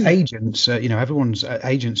agents, everyone's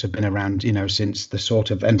agents have been around, since the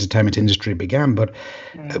sort of entertainment industry began. But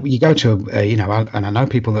you go to, and I know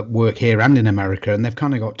people that work here and in America, and they've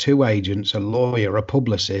kind of got 2 agents, a lawyer, a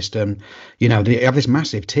publicist, and, they have this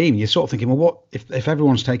massive team. You're sort of thinking, well, what if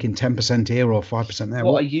everyone's taking 10% here or 5% there?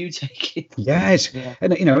 What are you taking? Yes. Yeah.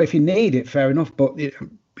 And, if you need it, fair enough. But,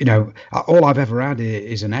 all I've ever had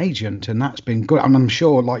is an agent, and that's been good. And I'm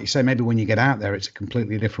sure, like you say, maybe when you get out there, it's a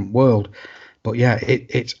completely different world. But yeah,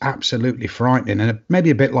 it's absolutely frightening, and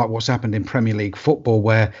maybe a bit like what's happened in Premier League football,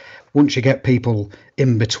 where once you get people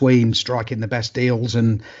in between striking the best deals,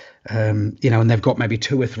 and and they've got maybe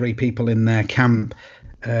 2 or 3 people in their camp,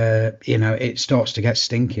 it starts to get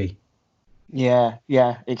stinky. Yeah,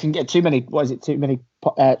 it can get too many. What is it? Too many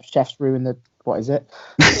chefs ruin the. What is it?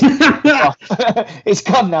 It's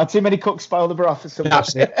gone now. Too many cooks spoil the broth or something.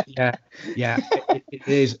 That's it. Yeah, it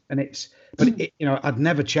is, and it's. But I'd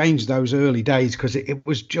never changed those early days, because it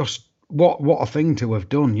was just what a thing to have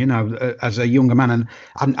done, as a younger man.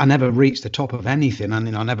 And I never reached the top of anything.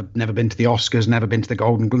 And I never been to the Oscars, never been to the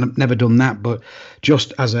Golden Globe, never done that. But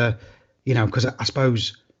just as a, because I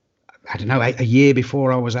suppose, I don't know, a year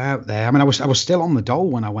before I was out there. I mean, I was still on the dole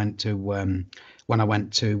when I went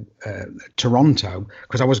to Toronto,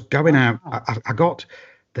 because I was going out. I got.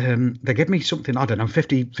 They give me something, I don't know,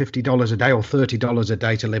 $50 a day or $30 a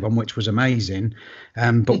day to live on, which was amazing.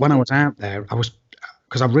 But when I was out there,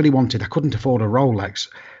 because I couldn't afford a Rolex,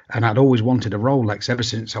 and I'd always wanted a Rolex ever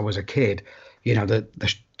since I was a kid.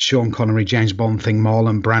 The Sean Connery, James Bond thing,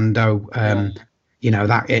 Marlon Brando,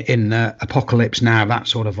 that in Apocalypse Now, that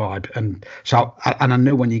sort of vibe. And so, I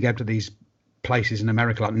knew when you go to these places in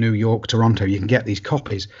America, like New York, Toronto, you can get these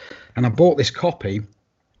copies. And I bought this copy.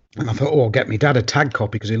 And I thought, I'll get my dad a tag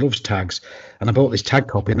copy because he loves tags. And I bought this tag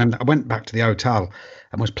copy, and then I went back to the hotel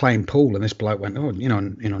and was playing pool. And this bloke went, "Oh,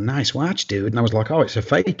 nice watch, dude." And I was like, "Oh, it's a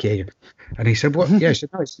fakie." And he said, "What?" Yeah, he said,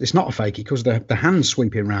 "No, it's not a fakie, because the hand's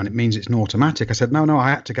sweeping around. It means it's an automatic." I said, No, I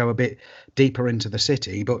had to go a bit deeper into the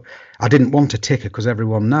city, but I didn't want a ticker, because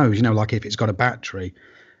everyone knows, like if it's got a battery.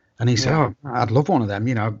 And he said, "Oh, I'd love one of them,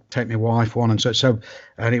 take my wife one." And so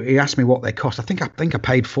and he asked me what they cost. I think I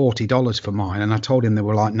paid $40 for mine, and I told him they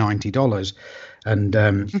were like $90. And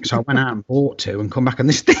so I went out and bought 2 and come back, and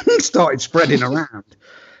this thing started spreading around.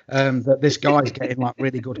 That this guy's getting like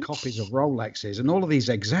really good copies of Rolexes, and all of these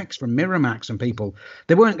execs from Miramax and people,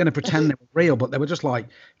 they weren't going to pretend they were real, but they were just like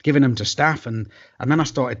giving them to staff. And then I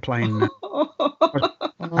started playing.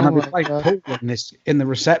 And I'd be playing pool in the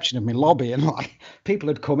reception of my lobby, and like people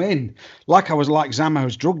had come in, like I was like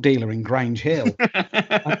Zammo's drug dealer in Grange Hill.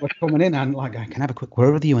 And we're coming in, and like, "I can have a quick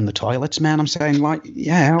word with you in the toilets, man." I'm saying, like,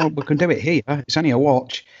 "Yeah, we can do it here. It's only a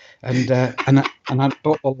watch." And I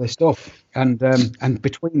bought all this stuff, and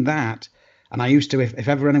between that, and I used to, if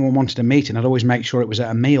ever anyone wanted a meeting, I'd always make sure it was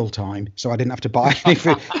at a meal time, so I didn't have to buy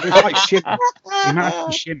anything. It was like shimmy. You might have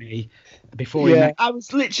to shimmy before. Yeah, I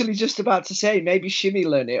was literally just about to say, maybe Shimmy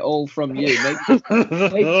learned it all from you.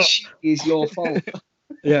 Maybe Shimmy is your fault.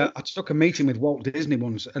 Yeah, I took a meeting with Walt Disney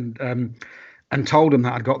once, and told him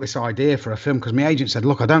that I'd got this idea for a film, because my agent said,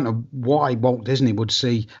 "Look, I don't know why Walt Disney would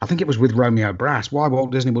see," I think it was with Romeo Brass, why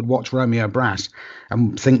Walt Disney would watch Romeo Brass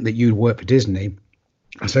and think that you'd work for Disney.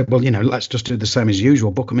 I said, well, let's just do the same as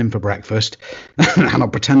usual. Book them in for breakfast, and I'll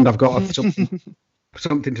pretend I've got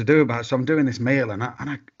something to do about it. So I'm doing this meal, and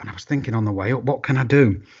I was thinking on the way up, what can I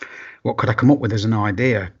do? What could I come up with as an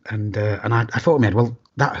idea? And I thought in my head, well,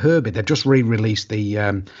 that Herbie, they've just re-released the.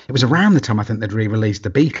 It was around the time I think they'd re-released the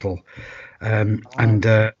Beetle. And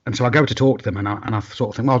so I go to talk to them, and I sort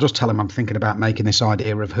of think, well, I'll just tell them I'm thinking about making this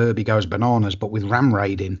idea of Herbie Goes Bananas, but with ram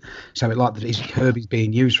raiding. So it like that Herbie's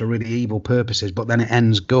being used for really evil purposes, but then it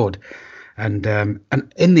ends good. And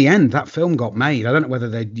in the end, that film got made. I don't know whether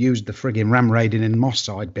they'd used the frigging ram raiding in Moss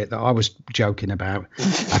Side bit that I was joking about.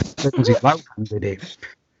 Did it.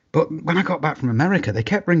 But when I got back from America, they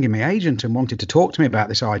kept ringing my agent and wanted to talk to me about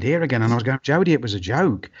this idea again. And I was going, Jodie, it was a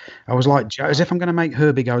joke. I was like, as if I'm going to make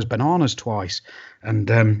Herbie Goes Bananas twice. And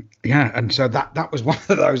and so that was one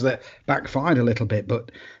of those that backfired a little bit.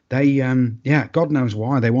 But they, God knows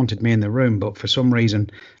why they wanted me in the room. But for some reason,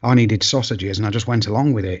 I needed sausages and I just went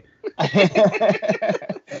along with it.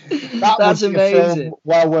 That's amazing.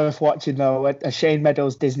 Well worth watching though. A Shane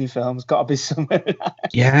Meadows Disney film's got to be somewhere.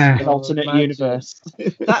 An alternate universe.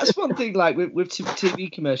 That's one thing. Like with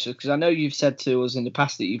TV commercials, because I know you've said to us in the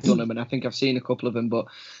past that you've done them, and I think I've seen a couple of them. But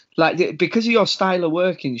like because of your style of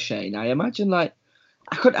working, Shane, I imagine like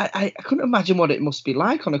I couldn't imagine what it must be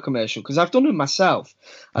like on a commercial, because I've done them myself,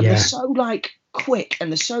 and they're so like quick and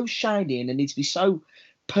they're so shiny and they need to be so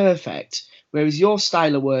perfect. Whereas your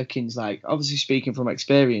style of working's like, obviously speaking from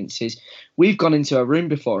experiences, we've gone into a room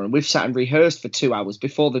before and we've sat and rehearsed for 2 hours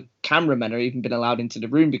before the cameramen are even been allowed into the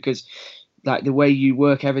room, because like the way you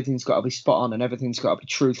work, everything's got to be spot on and everything's got to be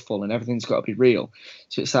truthful and everything's got to be real.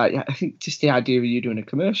 So it's like, I think just the idea of you doing a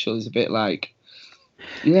commercial is a bit like,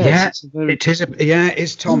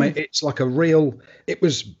 it's Tom. It's like a real, it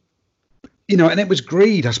was, and it was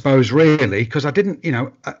greed, I suppose, really, because I didn't,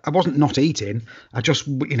 I wasn't not eating. I just,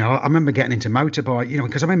 I remember getting into motorbike,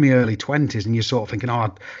 because I'm in my early 20s and you're sort of thinking,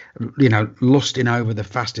 lusting over the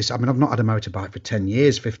fastest. I mean, I've not had a motorbike for 10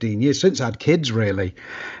 years, 15 years, since I had kids, really.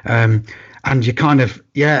 And you kind of,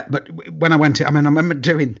 but when I went to, I remember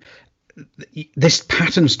doing, this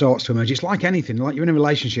pattern starts to emerge. It's like anything, like you're in a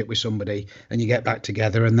relationship with somebody and you get back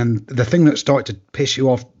together, and then the thing that started to pisses you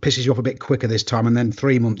off a bit quicker this time, and then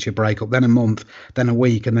 3 months you break up, then a month, then a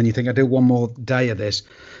week, and then you think, I do one more day of this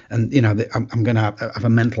and I'm going to have a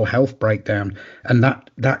mental health breakdown. And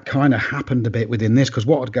that kind of happened a bit within this, because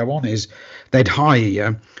what would go on is they'd hire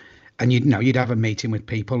you and you'd have a meeting with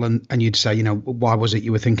people and you'd say, why was it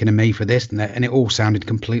you were thinking of me for this and that? And it all sounded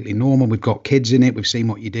completely normal. We've got kids in it. We've seen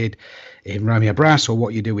what you did in Romeo Brass, or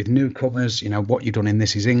what you do with newcomers, what you've done in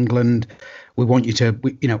This Is England. We want you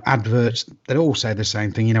to, adverts, they all say the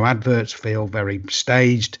same thing. Adverts feel very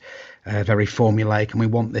staged, very formulaic, and we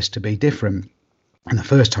want this to be different. And the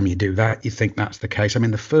first time you do that, you think that's the case. I mean,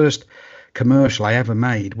 the first commercial I ever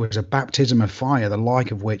made was a baptism of fire, the like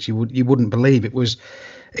of which you wouldn't believe. It was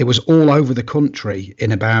all over the country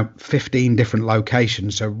in about 15 different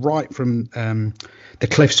locations. So right from the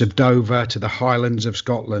cliffs of Dover to the Highlands of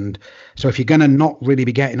Scotland. So if you're going to not really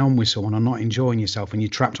be getting on with someone or not enjoying yourself and you're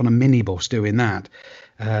trapped on a minibus doing that,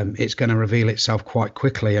 it's going to reveal itself quite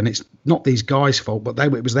quickly. And it's not these guys' fault, but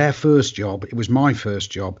it was their first job. It was my first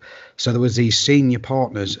job. So there was these senior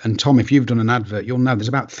partners. And Tom, if you've done an advert, you'll know there's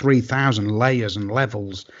about 3,000 layers and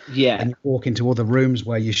levels. Yeah. And you walk into other rooms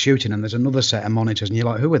where you're shooting and there's another set of monitors and you're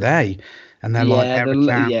like, who are they? And they're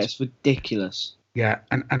it's ridiculous. Yeah.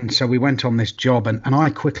 And so we went on this job and I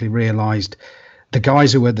quickly realised the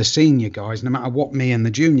guys who were the senior guys, no matter what me and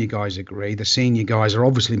the junior guys agree, the senior guys are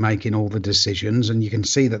obviously making all the decisions, and you can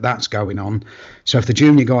see that that's going on. So if the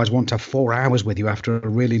junior guys want to have 4 hours with you after a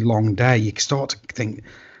really long day, you start to think,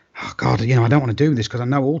 oh God, I don't want to do this, because I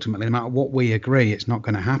know ultimately no matter what we agree, it's not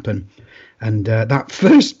going to happen. And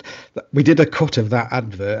we did a cut of that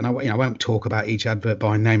advert, and I won't talk about each advert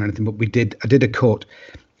by name or anything, but I did a cut.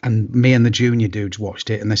 And me and the junior dudes watched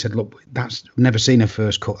it and they said, look, that's never seen a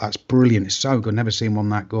first cut. That's brilliant. It's so good. Never seen one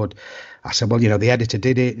that good. I said, well, the editor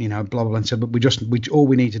did it, blah, blah, blah. And said, but all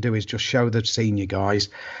we need to do is just show the senior guys.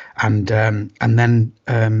 And then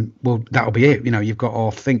that'll be it. You've got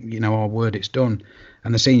our our word, it's done.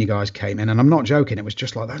 And the senior guys came in, and I'm not joking. It was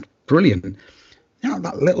just like that. Brilliant.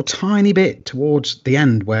 That little tiny bit towards the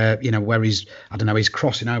end where, where he's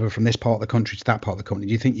crossing over from this part of the country to that part of the country.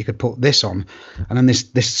 Do you think you could put this on? And then this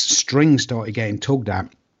string started getting tugged at.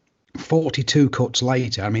 42 cuts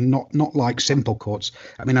later, I mean, not like simple cuts.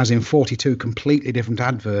 I mean, as in 42 completely different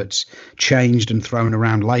adverts changed and thrown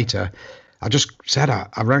around later. I just said, I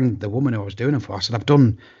rang the woman who I was doing it for. I said, I've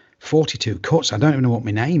done 42 cuts. I don't even know what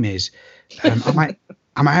my name is.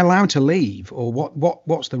 am I allowed to leave, or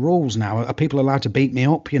what's the rules now? Are people allowed to beat me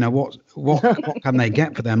up? What can they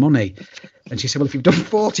get for their money? And she said, well, if you've done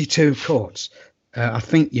 42 cuts, I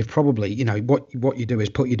think you've probably, what you do is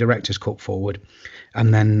put your director's cut forward.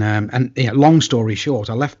 And then, long story short,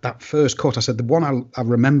 I left that first cut. I said, the one I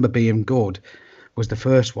remember being good was the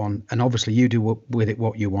first one. And obviously you do with it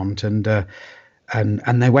what you want. And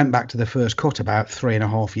they went back to the first cut about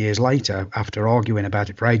 3.5 years later after arguing about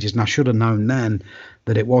it for ages. And I should have known then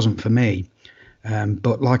that it wasn't for me.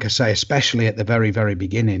 But like I say, especially at the very, very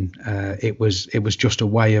beginning, it was just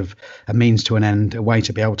a means to an end, a way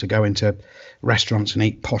to be able to go into restaurants and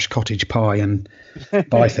eat posh cottage pie and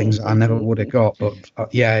buy things I never would have got. But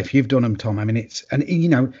if you've done them, Tom, I mean, and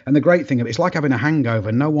the great thing of it's like having a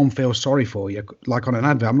hangover. No one feels sorry for you. Like on an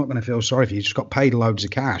advert, I'm not going to feel sorry for you. You just got paid loads of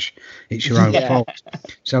cash. It's your own fault.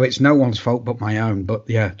 So it's no one's fault but my own. But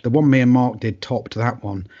the one me and Mark did topped that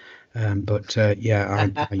one. I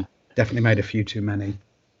definitely made a few too many.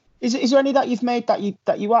 Is there any that you've made that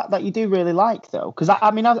you do really like though? Because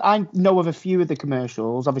I know of a few of the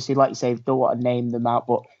commercials. Obviously, like you say, don't want to name them out,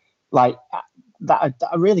 but like that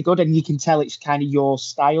are really good, and you can tell it's kind of your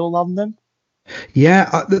style on them.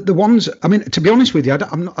 Yeah, the ones. I mean, to be honest with you, I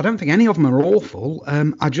don't think any of them are awful.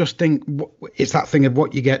 I just think it's that thing of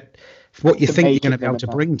what you get. What you think you're going to be able to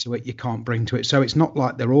bring to it, you can't bring to it. So it's not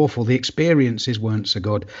like they're awful. The experiences weren't so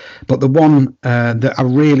good. But the one that I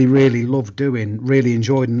really, really loved doing, really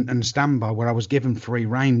enjoyed and stand by, where I was given free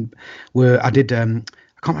rein, where I did, I can't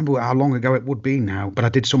remember how long ago it would be now, but I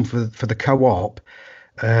did some for the Co-op.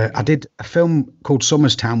 I did a film called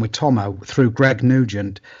Somerstown with Tomo through Greg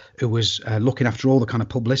Nugent, who was looking after all the kind of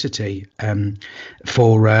publicity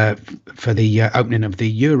for the opening of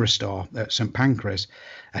the Eurostar at St Pancras.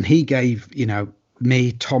 And he gave,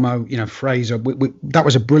 me, Tomo, Fraser. That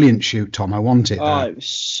was a brilliant shoot, Tomo, wasn't it? Oh, it was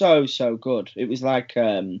so good. It was like,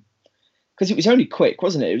 because it was only quick,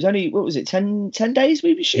 wasn't it? It was only, what was it, 10 days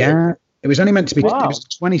we were shooting? Yeah, it was only meant to be, It was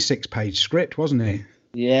a 26-page script, wasn't it?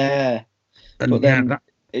 Yeah. But then,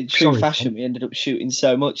 in true fashion, we ended up shooting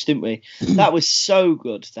so much, didn't we? That was so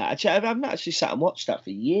good. That I haven't actually sat and watched that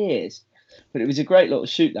for years. But it was a great little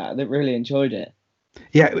shoot, that. I really enjoyed it.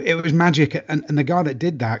 Yeah, it was magic. And the guy that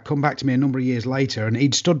did that come back to me a number of years later, and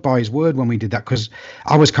he'd stood by his word when we did that, because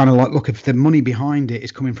I was kind of like, look, if the money behind it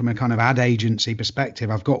is coming from a kind of ad agency perspective,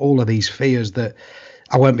 I've got all of these fears that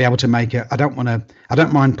I won't be able to make it. I don't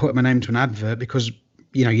mind putting my name to an advert, because,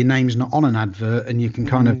 your name's not on an advert, and you can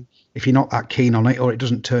kind of, if you're not that keen on it, or it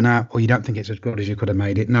doesn't turn out, or you don't think it's as good as you could have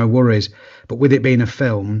made it, no worries. But with it being a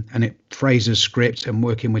film, and it Fraser's script, and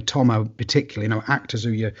working with Tomo particularly, actors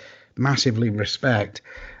who you massively respect,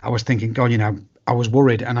 I was thinking, God, I was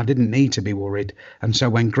worried, and I didn't need to be worried. And so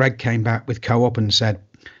when Greg came back with Co-op and said,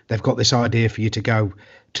 they've got this idea for you to go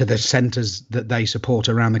to the centres that they support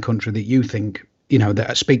around the country that you think,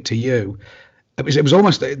 that speak to you. It was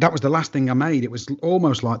almost, that was the last thing I made. It was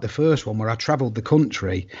almost like the first one, where I travelled the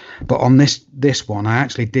country. But on this one, I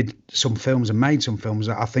actually did some films and made some films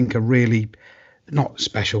that I think are really not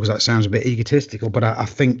special, because that sounds a bit egotistical, but I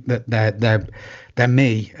think that they're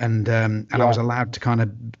me, and I was allowed to kind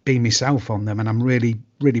of be myself on them, and I'm really,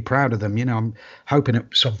 really proud of them. I'm hoping at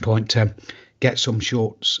some point to get some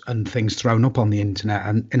shorts and things thrown up on the internet,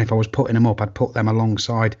 and if I was putting them up, I'd put them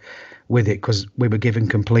alongside with it, because we were given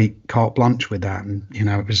complete carte blanche with that, and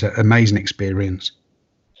it was an amazing experience.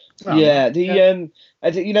 Well, yeah,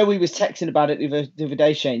 we was texting about it the other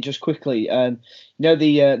day, Shane. Just quickly,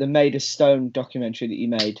 the Made of Stone documentary that you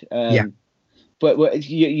made. But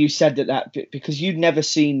you said that because you'd never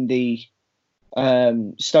seen the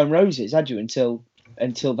Stone Roses, had you, until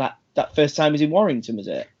that first time was in Warrington, was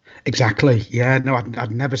it? Exactly. Yeah. No,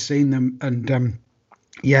 I'd never seen them, and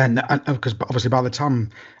because obviously by the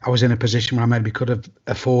time I was in a position where I maybe could have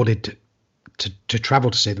afforded to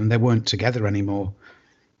travel to see them, they weren't together anymore.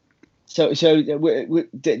 So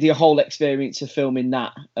the whole experience of filming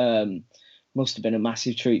that must have been a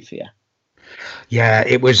massive treat for you. Yeah,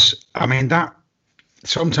 it was. I mean, that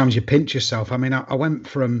sometimes you pinch yourself. I mean, I went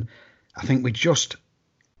from, I think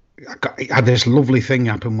I had this lovely thing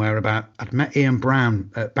happen where I'd met Ian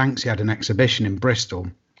Brown at Banksy, had an exhibition in Bristol.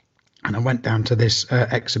 And I went down to this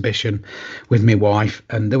exhibition with my wife,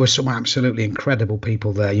 and there were some absolutely incredible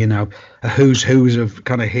people there, a who's of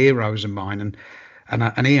kind of heroes of mine.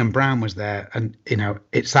 And Ian Brown was there, and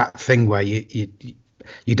it's that thing where you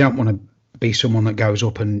don't want to be someone that goes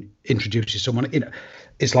up and introduces someone.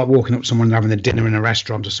 It's like walking up to someone and having a dinner in a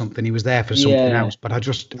restaurant or something. He was there for something else, but I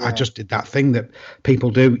just did that thing that people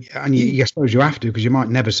do, and I suppose you have to, because you might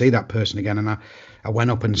never see that person again. And I went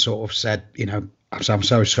up and sort of said, I'm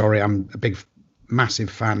so sorry. I'm a big massive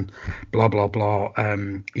fan, blah blah blah.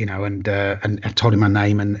 You know, and I told him my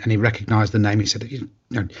name, and he recognised the name. He said, you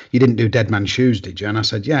didn't do Dead Man's Shoes, did you? And I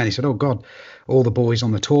said, yeah. And he said, oh God, all the boys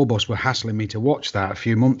on the tour bus were hassling me to watch that a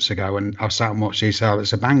few months ago, and I sat and watched it. So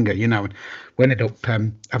it's a banger, you know. And we ended up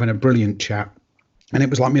having a brilliant chat, and it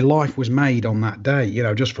was like my life was made on that day, you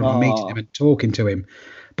know, just from meeting him and talking to him.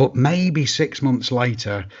 But maybe 6 months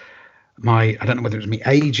later, I don't know whether it was my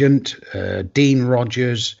agent, Dean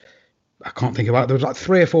Rogers, I can't think about it. There was like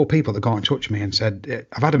 3 or 4 people that got in touch with me and said,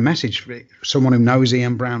 I've had a message for someone who knows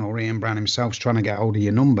Ian Brown, or Ian Brown himself's trying to get hold of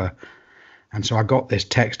your number. And so I got this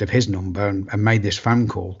text of his number and made this phone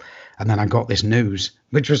call. And then I got this news,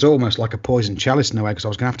 which was almost like a poison chalice in a way, because I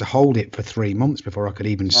was going to have to hold it for 3 months before I could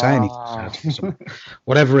even say anything. So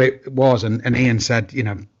whatever it was. And Ian said, you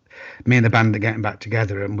know, me and the band are getting back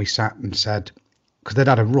together, and we sat and said, because they'd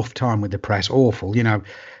had a rough time with the press, awful, you know.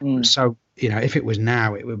 So, you know, if it was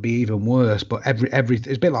now, it would be even worse. But it's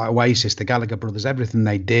a bit like Oasis, the Gallagher brothers. Everything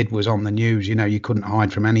they did was on the news. You know, you couldn't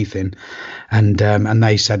hide from anything. And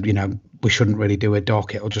they said, you know, we shouldn't really do a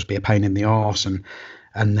doc. It'll just be a pain in the arse. And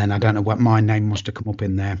then I don't know what, my name must have come up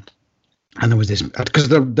in there. And there was this, because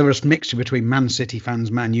there was a mixture between Man City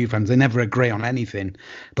fans, Man U fans. They never agree on anything,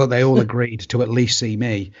 but they all agreed to at least see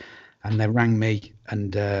me. And they rang me,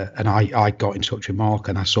 and I got in touch with Mark,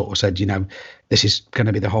 and I sort of said, you know, this is going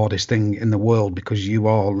to be the hardest thing in the world, because you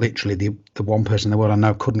are literally the one person in the world I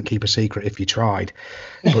know couldn't keep a secret if you tried,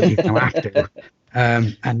 but you don't have to.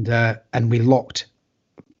 And we locked,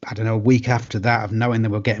 I don't know, a week after that of knowing that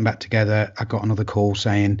we're getting back together, I got another call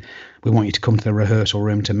saying, we want you to come to the rehearsal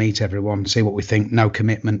room to meet everyone, see what we think, no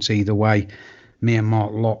commitments either way. Me and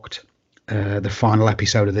Mark locked the final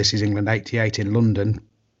episode of This Is England 88 in London,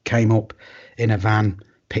 came up in a van,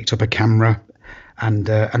 picked up a camera, and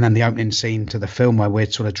then the opening scene to the film where we're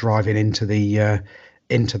sort of driving into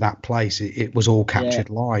that place, it was all captured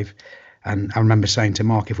live. And I remember saying to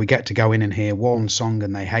Mark, if we get to go in and hear one song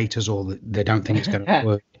and they hate us, or they don't think it's going to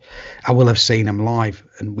work, I will have seen them live.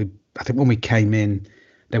 And I think when we came in,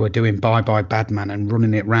 they were doing Bye Bye Badman and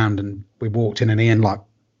running it round, and we walked in, and Ian like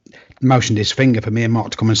motioned his finger for me and Mark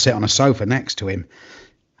to come and sit on a sofa next to him.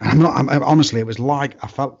 Honestly, it was like, I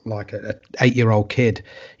felt like an 8-year-old kid,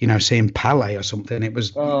 you know, seeing Palais or something. It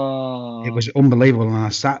was unbelievable. And I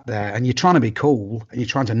sat there, and you're trying to be cool, and you're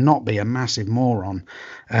trying to not be a massive moron.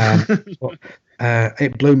 But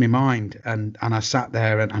it blew my mind. And I sat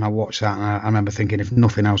there and I watched that, and I remember thinking, if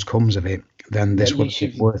nothing else comes of it, then this would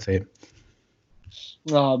be worth it.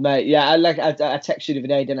 Oh mate, yeah, I texted you the other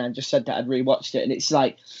day, didn't I? And just said that I'd rewatched it, and it's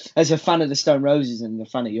like, as a fan of the Stone Roses and a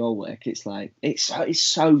fan of your work, it's like it's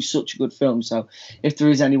such a good film. So if there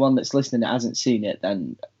is anyone that's listening that hasn't seen it,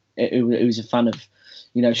 then it was a fan of,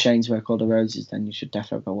 you know, Shane's work or the Roses, then you should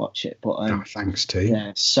definitely go watch it. But thanks to you.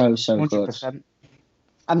 Yeah, so 100%. Good.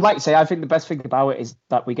 And like I say, I think the best thing about it is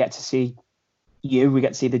that we get to see we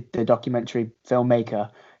get to see the documentary filmmaker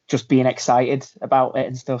just being excited about it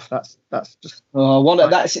and stuff. That's just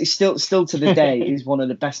that's still to the day is one of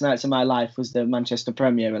the best nights of my life, was the Manchester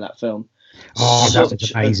premiere of that film. Oh, that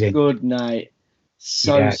was amazing. A good night.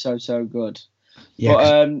 So good. Yeah,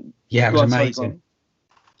 but, it was amazing.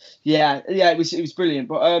 Yeah, it was brilliant.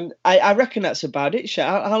 But I reckon that's about it.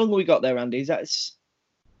 How long have we got there, Andy?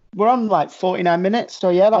 We're on like 49 minutes. So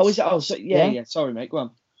yeah, yeah. Sorry, mate. Go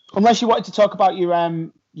on. Unless you wanted to talk about your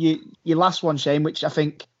last one, Shane, which I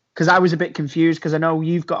think, because I was a bit confused, because I know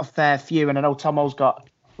you've got a fair few, and I know Tomo's got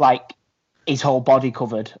like his whole body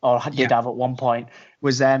covered, or did have at one point,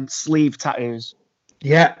 was sleeve tattoos.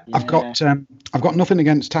 Yeah, I've got nothing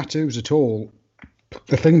against tattoos at all.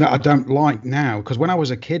 The thing that I don't like now, because when I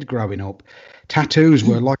was a kid growing up, tattoos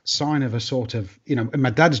were like a sign of a sort of, you know, in my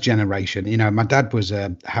dad's generation, you know, my dad was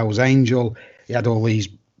a Hell's Angel. He had all these,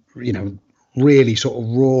 you know, really sort of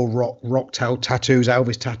raw rock tail tattoos,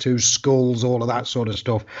 Elvis tattoos, skulls, all of that sort of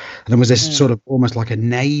stuff. And there was this sort of almost like a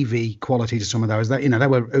navy quality to some of those. That, you know, they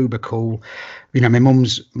were uber cool. You know, my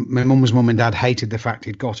mum's mum and dad hated the fact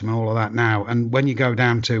he'd got them and all of that now. And when you go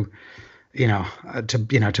down to,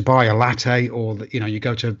 to buy a latte, or you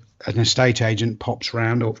go to an estate agent pops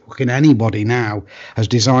round, or fucking anybody now has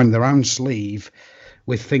designed their own sleeve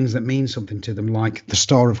with things that mean something to them, like the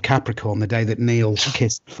Star of Capricorn, the day that Neil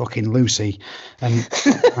kissed fucking Lucy. And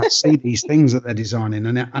I see these things that they're designing,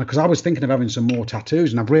 and because I was thinking of having some more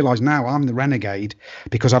tattoos, and I've realised now I'm the renegade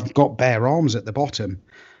because I've got bare arms at the bottom.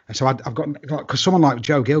 And so I've got, because someone like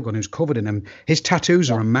Joe Gilgun, who's covered in them, his tattoos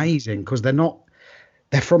are amazing because they're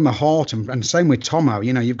from the heart, and same with Tomo.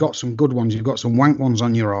 You know, you've got some good ones, you've got some wank ones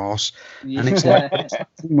on your arse, and it's like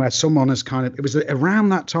where someone has it was around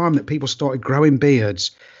that time that people started growing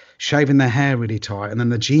beards, shaving their hair really tight, and then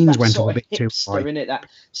the jeans went a bit too tight. Isn't it? That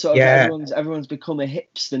sort of everyone's become a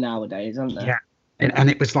hipster nowadays, aren't they? Yeah.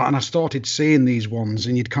 And it was like, and I started seeing these ones,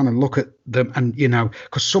 and you'd kind of look at them, and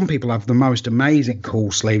because some people have the most amazing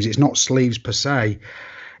cool sleeves. It's not sleeves per se.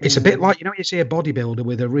 It's a bit like, you see a bodybuilder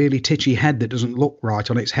with a really titchy head that doesn't look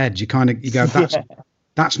right on its head. You go,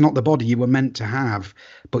 that's not the body you were meant to have,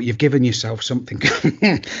 but you've given yourself something.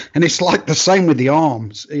 And it's like the same with the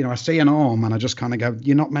arms. I see an arm and I just kind of go,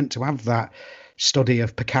 you're not meant to have that study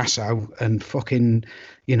of Picasso and fucking,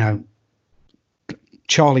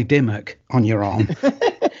 Charlie Dimmock on your arm.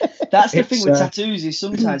 That's the thing with tattoos is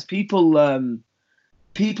sometimes people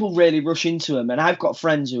really rush into them. And I've got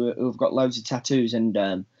friends who have got loads of tattoos. And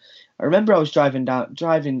I remember I was driving, I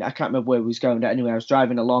can't remember where we was going. Anyway, I was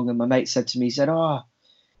driving along and my mate said to me, he said,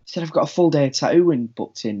 I've got a full day of tattooing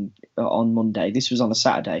booked in on Monday. This was on a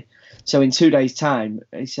Saturday. So in 2 days' time,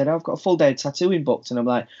 he said, I've got a full day of tattooing booked. And I'm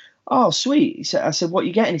like, oh, sweet. I said, what are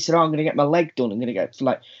you getting? He said, I'm going to get my leg done. I'm going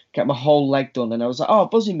to get my whole leg done. And I was like, oh,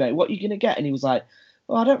 buzzing, mate. What are you going to get? And he was like,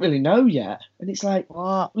 well, I don't really know yet. And it's like,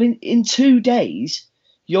 well, in 2 days,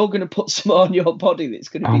 you're going to put some on your body that's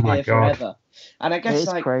going to be there forever. And I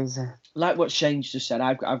guess crazy. Like what Shane's just said,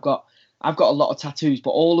 I've got a lot of tattoos,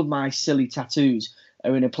 but all of my silly tattoos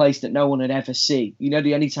are in a place that no one would ever see.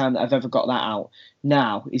 The only time that I've ever got that out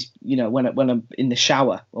now is, when I'm in the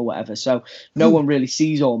shower or whatever. So no one really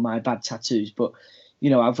sees all my bad tattoos, but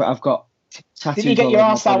I've got tattoos. Did you get your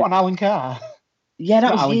ass out on Alan Carr? Yeah,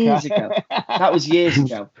 that was years ago. That was years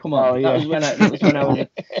ago. Come on, that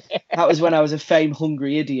was when I was a fame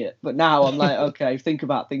hungry idiot. But now I'm like, okay, think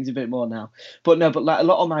about things a bit more now. But like a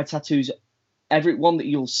lot of my tattoos, every one that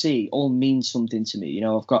you'll see all means something to me.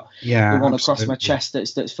 I've got the one across my chest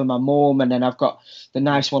that's for my mum, and then I've got the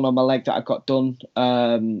nice one on my leg that I've got done.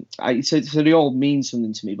 So they all mean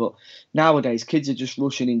something to me. But nowadays, kids are just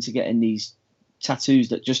rushing into getting these tattoos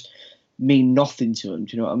that just mean nothing to them.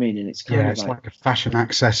 Do you know what I mean? And it's kind of like a fashion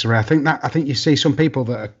accessory. I think you see some people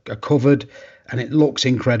that are covered and it looks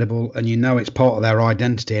incredible, and it's part of their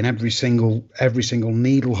identity, and every single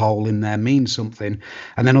needle hole in there means something.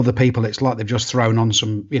 And then other people, it's like they've just thrown on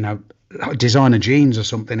some designer jeans or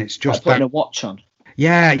something. It's just like putting a watch on.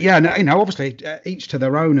 Yeah, obviously each to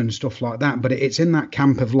their own and stuff like that. But it's in that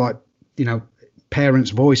camp of like parents'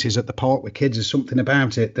 voices at the park with kids. There's something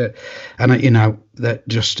about it that, and that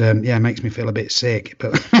just makes me feel a bit sick.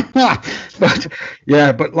 But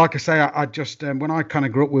but like I say, I just when I kind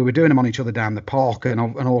of grew up, we were doing them on each other down the park and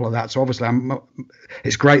all of that. So obviously,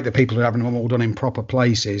 it's great that people are having them all done in proper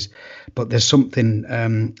places. But there's something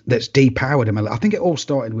that's depowered him. I think it all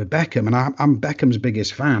started with Beckham, and I'm Beckham's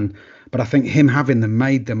biggest fan. But I think him having them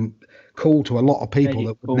made them cool to a lot of people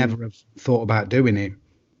that would never have thought about doing it.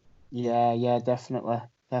 Yeah, definitely.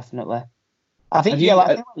 I think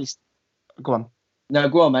go on. No,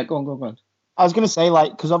 go on, mate. Go on. I was going to say,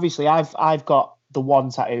 because obviously I've got the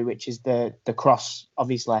one tattoo, which is the cross,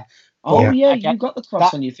 obviously. Oh yeah, you got the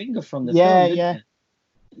cross on your finger from the film, yeah.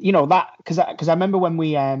 That because I remember when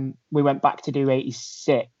we went back to do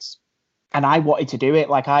 86, and I wanted to do it.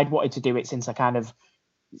 I'd wanted to do it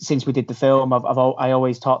since we did the film. I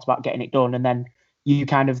always talked about getting it done, and then you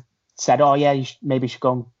kind of said, oh yeah, maybe you should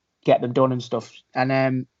go and get them done and stuff.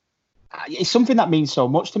 And it's something that means so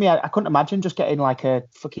much to me. I couldn't imagine just getting like a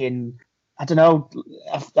fucking, I don't know,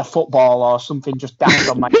 a football or something just down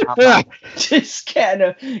on my hand. Just getting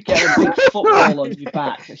a big football on your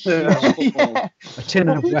back. A tin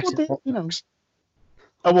of Westler hot dogs.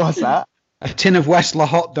 What's that? A tin of Westler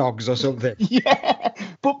hot dogs or something. Yeah,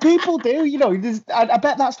 but people do. I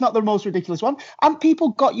bet that's not the most ridiculous one. And people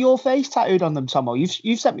got your face tattooed on them, Tomo.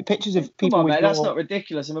 You've sent me pictures of people. Come on, mate, that's not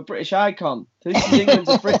ridiculous. I'm a British icon. This is England's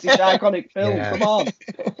a British iconic film. Yeah. Come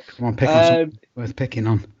on, pick on something worth picking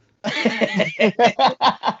on.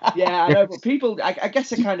 Yeah, I know, but people, I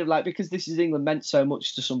guess, are kind of like, because this is England meant so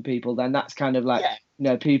much to some people, then that's kind of like,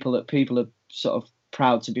 people are sort of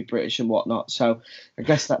proud to be British and whatnot. So I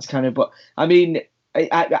guess that's kind of, but I mean,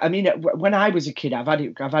 when I was a kid, I've had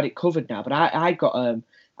it covered now, but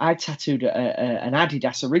I tattooed an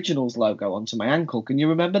Adidas Originals logo onto my ankle. Can you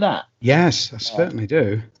remember that? Yes, I certainly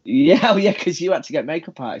do. Yeah, because you had to get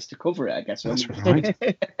makeup artists to cover it, I guess. That's right.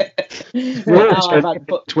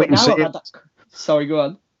 Sorry, go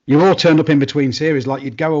on. You all turned up in between series, like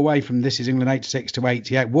you'd go away from This Is England 86 to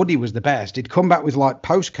 88. Woody was the best. He'd come back with like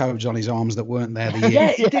postcodes on his arms that weren't there the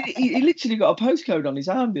year. Yeah, he literally got a postcode on his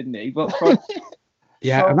arm, didn't he? But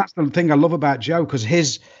and that's the thing I love about Joe, because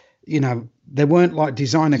his, they weren't like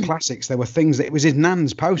designer classics. There were things that it was his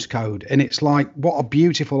nan's postcode, and it's like, what a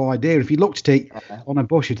beautiful idea. If you looked at it on a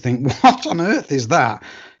bush, you'd think, what on earth is that?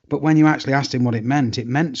 but when you actually asked him what it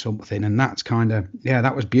meant something, and that's kind of,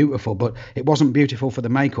 that was beautiful. But it wasn't beautiful for the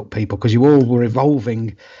makeup people, because you all were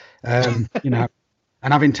evolving, you know,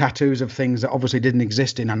 and having tattoos of things that obviously didn't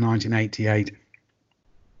exist in 1988.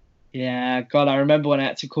 Yeah, God, I remember when I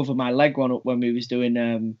had to cover my leg one up when we was doing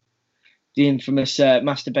the infamous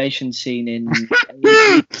masturbation scene in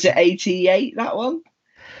 88, that one.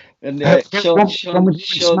 And Sean,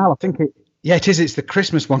 smell, I think it is. It's the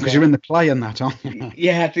Christmas one, because you're in the play and that, aren't you?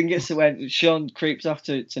 Yeah, I think it's when Sean creeps off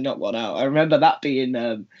to knock one out. I remember that being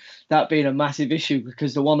a massive issue,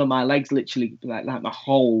 because the one on my legs literally like my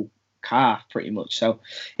whole calf pretty much. So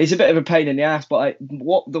it's a bit of a pain in the ass. But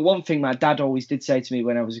the one thing my dad always did say to me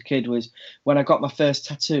when I was a kid was when I got my first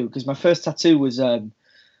tattoo, because my first tattoo was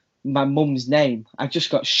my mum's name. I just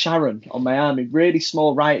got Sharon on my arm in really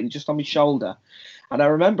small writing just on my shoulder. And I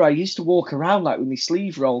remember I used to walk around like with my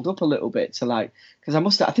sleeve rolled up a little bit to like,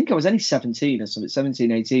 because I think I was only 17 or something,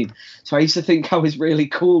 17, 18. So I used to think I was really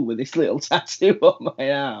cool with this little tattoo on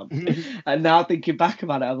my arm. And now thinking back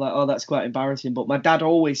about it, I'm like, oh, that's quite embarrassing. But my dad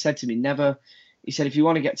always said to me, he said, if you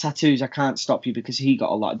want to get tattoos, I can't stop you, because he got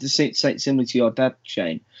a lot. Just similar to your dad,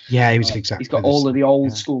 Shane. Yeah, he was exactly. He's got all of the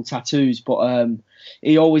old school tattoos, but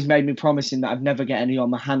he always made me promising that I'd never get any on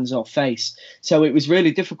my hands or face. So it was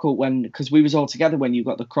really difficult because we was all together when you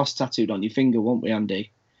got the cross tattooed on your finger, weren't we,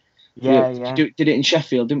 Andy? Yeah. Did it in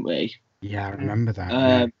Sheffield, didn't we? Yeah, I remember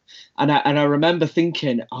that. And I remember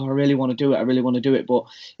thinking, oh, I really want to do it. But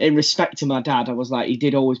in respect to my dad, I was like, he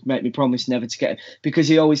did always make me promise never to get it, because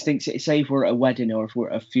he always thinks, say if we're at a wedding or if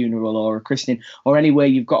we're at a funeral or a christening or anywhere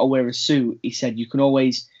you've got to wear a suit, he said you can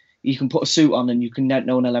put a suit on and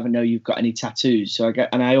no one will ever know you've got any tattoos. So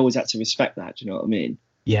I always had to respect that. Do you know what I mean?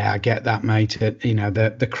 Yeah, I get that, mate. You know,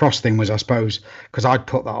 the cross thing was, I suppose, because I'd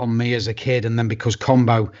put that on me as a kid, and then because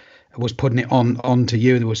Combo was putting it onto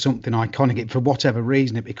you, there was something iconic. For whatever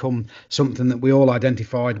reason, it became something that we all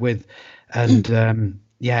identified with, and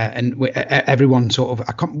everyone sort of.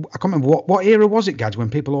 I can't remember what era was it, Gads, when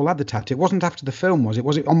people all had the tattoo. It wasn't after the film, was it?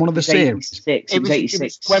 Was it on one of the series? It was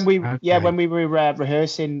 86. When we were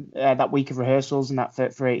rehearsing that week of rehearsals and that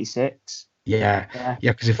for 86. Yeah.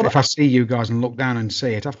 Because if I see you guys and look down and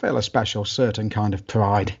see it, I feel a special, certain kind of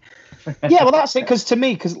pride. Yeah, well, that's it. Because to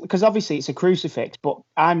me, because obviously it's a crucifix, but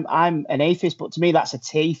I'm an atheist. But to me, that's a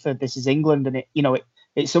T for This Is England, and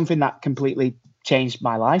it's something that completely changed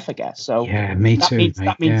my life, I guess. So yeah, me too.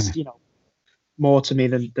 That means more to me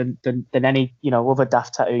than any other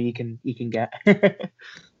daft tattoo you can get.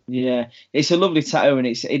 Yeah, it's a lovely tattoo, and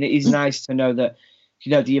it is nice to know that.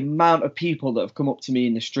 The amount of people that have come up to me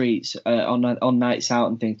in the streets on nights out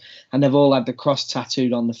and things, and they've all had the cross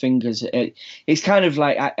tattooed on the fingers. It's kind of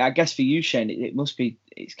like, I guess for you, Shane, it must be,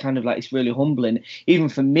 it's kind of like, it's really humbling. Even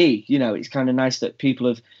for me, it's kind of nice that people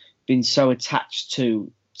have been so attached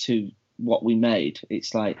to what we made.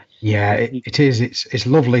 It's like, yeah, it is. It's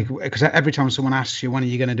lovely, because every time someone asks you, when are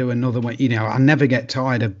you going to do another one? I never get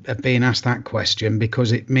tired of being asked that question,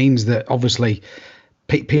 because it means that obviously,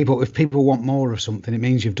 if people want more of something, it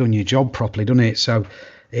means you've done your job properly, doesn't it? So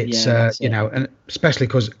it's and especially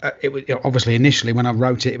because it was obviously initially when I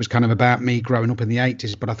wrote it, it was kind of about me growing up in the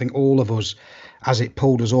 80s, but I think all of us, as it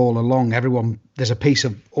pulled us all along, everyone, there's a piece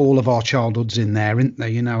of all of our childhoods in there, isn't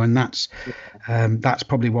there? And that's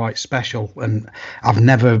probably why it's special. And I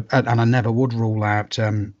never would rule out.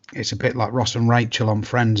 It's a bit like Ross and Rachel on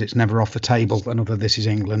Friends. It's never off the table. Another This Is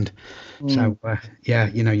England. So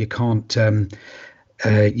you can't.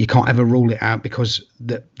 You can't ever rule it out, because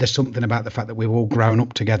there's something about the fact that we've all grown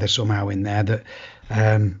up together somehow in there that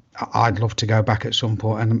I'd love to go back at some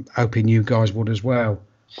point, and I'm hoping you guys would as well.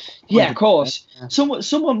 Yeah, of course.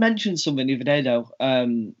 Someone mentioned something the other day,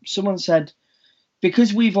 though. Someone said,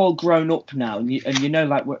 because we've all grown up now, and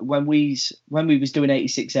like when we was doing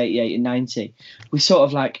 86, 88 and 90, we sort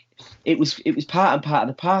of like, it was part of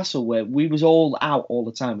the parcel where we was all out all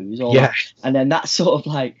the time. We was all out. And then that sort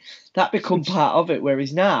of like, that become part of it.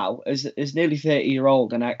 Whereas now, as nearly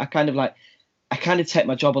 30-year-old, and I kind of take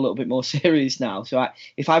my job a little bit more serious now. So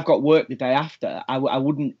if I've got work the day after, I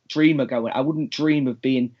wouldn't dream of going. I wouldn't dream of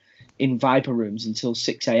being in Viper rooms until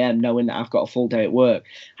 6 a.m. knowing that I've got a full day at work.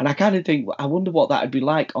 And I kind of think, I wonder what that would be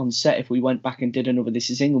like on set if we went back and did another This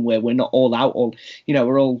Is England, where we're not all out,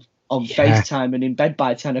 we're all on FaceTime and in bed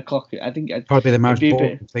by 10 o'clock. I think probably the most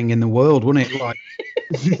boring thing in the world, wouldn't it? Like,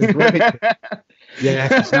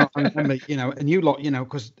 yeah, I remember, and you lot,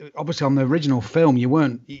 because obviously on the original film,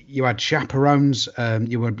 you had chaperones,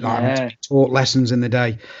 you were taught lessons in the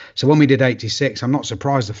day. So when we did 86, I'm not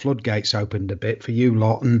surprised the floodgates opened a bit for you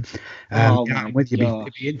lot. And I'm with you,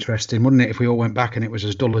 it'd be interesting, wouldn't it, if we all went back and it was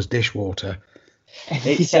as dull as dishwater?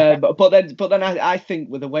 It's but then I think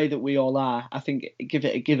with the way that we all are, I think give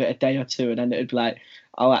it a day or two, and then it'd be like,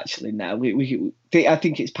 oh, actually, no, I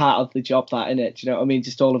think it's part of the job, that, innit? Do you know what I mean?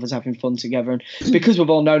 Just all of us having fun together, and because we've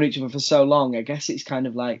all known each other for so long, I guess it's kind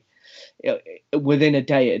of like within a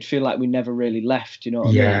day, it'd feel like we never really left. You know what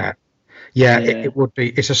I mean? Yeah, it would be.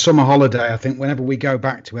 It's a summer holiday. I think whenever we go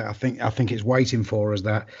back to it, I think it's waiting for us.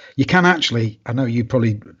 That you can actually. I know you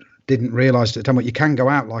probably didn't realise at the time, but you can go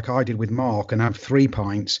out like I did with Mark and have 3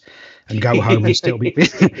 pints and go home and still be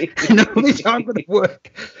busy. Only time for the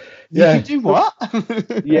work. Yeah. You can do what?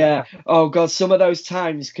 Yeah. Oh God, some of those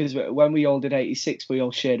times, because when we all did 86, we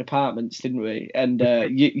all shared apartments, didn't we? And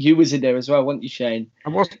you was in there as well, weren't you, Shane? I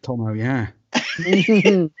was, Tomo. Yeah.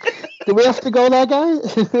 Do we have to go there, guys?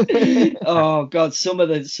 Oh God, some of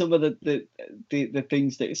the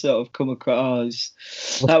things that sort of come across.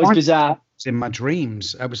 That was bizarre. In my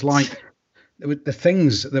dreams, it was like the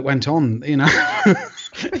things that went on, you know.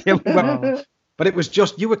 But it was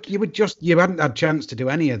just you hadn't had a chance to do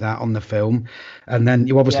any of that on the film, and then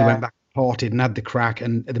you obviously went back and parted and had the crack.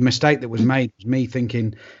 And the mistake that was made was me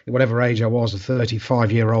thinking, at whatever age I was, a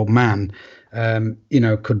 35-year-old man,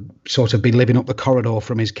 could sort of be living up the corridor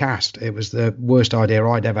from his cast. It was the worst idea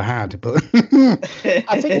I'd ever had. But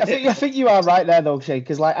I think you are right there though, Shane,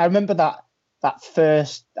 because like I remember that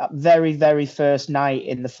very, very first night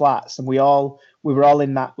in the flats, and we were all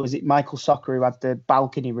in that. Was it Michael Soccer who had the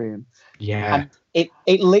balcony room? Yeah. And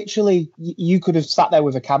it literally, you could have sat there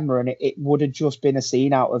with a camera, and it would have just been a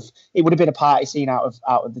scene it would have been a party scene out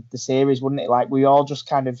of the series, wouldn't it? Like we all just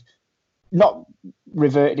kind of not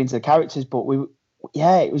reverted into the characters, but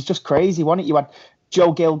it was just crazy, wasn't it? You had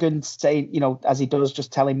Joe Gilgun saying, as he does,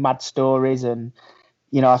 just telling mad stories, and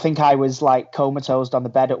I think I was like comatose on the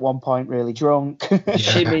bed at one point, really drunk.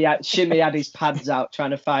 Shimmy had his pads out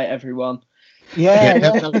trying to fight everyone. Yeah.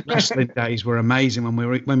 Those wrestling days were amazing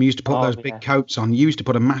when we used to put those big coats on. You used to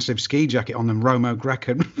put a massive ski jacket on them. Roman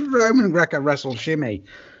Greco wrestled Shimmy.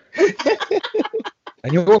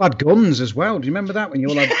 And you all had guns as well. Do you remember that when you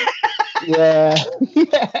all had? Yeah.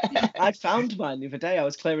 I found mine the other day. I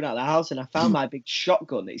was clearing out the house and I found my big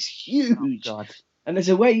shotgun. It's huge. Oh, God. And there's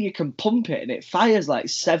a way you can pump it, and it fires like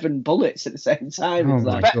 7 bullets at the same time. Oh, it's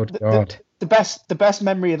my like, good God. The best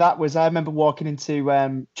memory of that was I remember walking into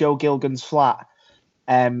Joe Gilgun's flat.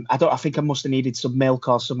 I think I must have needed some milk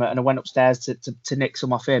or something, and I went upstairs to nick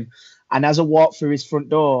some off him. And as I walked through his front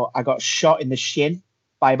door, I got shot in the shin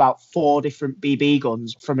by about 4 different BB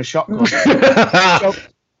guns from a shotgun.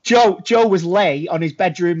 Joe was lay on his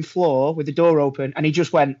bedroom floor with the door open, and he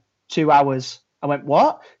just went, 2 hours. I went,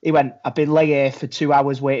 what? He went, I've been lay here for 2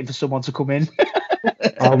 hours waiting for someone to come in.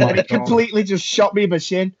 Oh my and God. he completely just shot me in my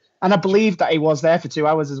shin. And I believe that he was there for 2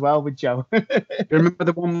 hours as well with Joe. You remember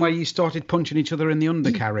the one where you started punching each other in the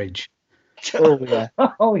undercarriage? Oh, yeah.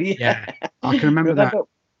 Oh, yeah. Yeah, I can remember that.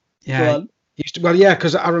 Yeah.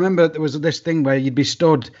 Because I remember there was this thing where you'd be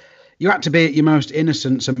stood. You had to be at your most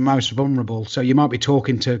innocent and most vulnerable. So you might be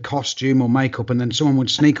talking to costume or makeup, and then someone would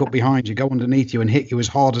sneak up behind you, go underneath you, and hit you as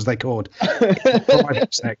hard as they could.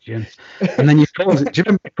 Private section. And then do you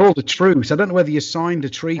remember it called a truce? I don't know whether you signed a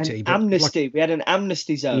treaty. But amnesty. We had an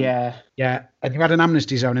amnesty zone. Yeah. Yeah. And you had an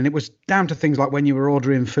amnesty zone, and it was down to things like when you were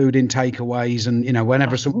ordering food in takeaways, and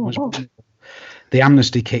whenever someone was vulnerable, the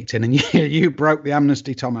amnesty kicked in, and you broke the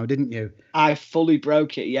amnesty, Tomo, didn't you? I fully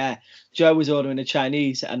broke it, yeah. Joe was ordering a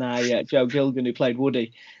Chinese, and Joe Gilgun, who played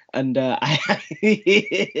Woody, and I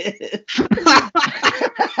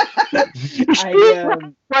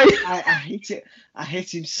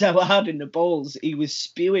hit him so hard in the balls, he was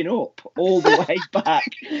spewing up all the way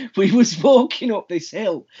back. We was walking up this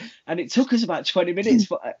hill, and it took us about 20 minutes,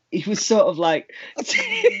 but he was sort of like...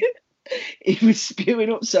 He was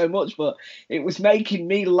spewing up so much, but it was making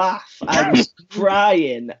me laugh. I was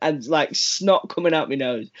crying and like snot coming out my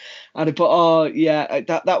nose. And I thought,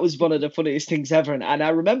 that was one of the funniest things ever. And I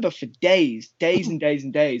remember for days and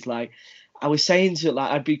days, like I was saying to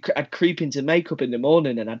like I'd creep into makeup in the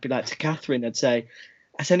morning, and I'd be like to Catherine, I'd say,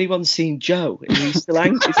 has anyone seen Joe? Is he still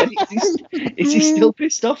angry? Is he still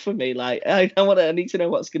pissed off with me? Like, I need to know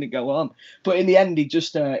what's going to go on. But in the end, he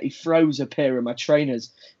just he froze a pair of my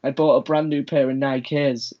trainers. I bought a brand new pair of Nike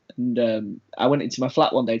Airs, and I went into my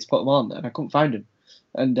flat one day to put them on, and I couldn't find them.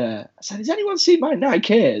 And I said, has anyone seen my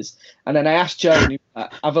Nike Airs? And then I asked Joe, and he was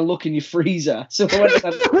like, have a look in your freezer. So I went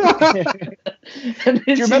and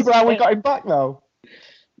do you remember how we got him back, though?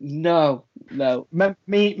 No. Me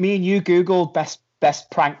and you Googled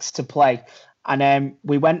best pranks to play, and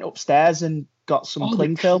we went upstairs and got some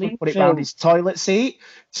cling film and put it around his toilet seat.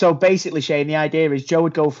 So basically, Shane, the idea is Joe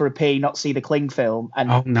would go for a pee, not see the cling film,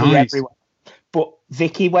 and pee everywhere. But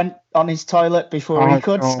Vicky went on his toilet before he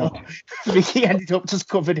could, so Vicky ended up just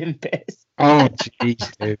covered in piss. Oh,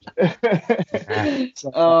 jeez, dude.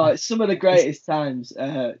 It's some of the greatest times.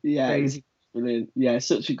 It's brilliant. Yeah,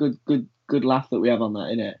 such a good laugh that we have on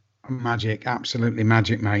that, isn't it? Magic, absolutely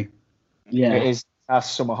magic, mate. Yeah, it is a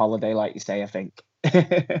summer holiday, like you say, I think.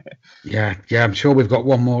 yeah, I'm sure we've got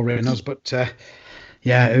one more in us, but who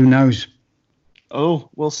knows? Oh,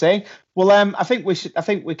 we'll see. Well, I think we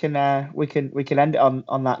can end it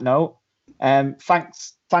on that note.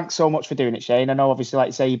 Thanks so much for doing it, Shane. I know, obviously, like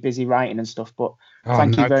you say, you're busy writing and stuff, but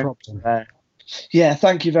thank you very much. Yeah,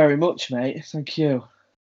 thank you very much, mate. Thank you.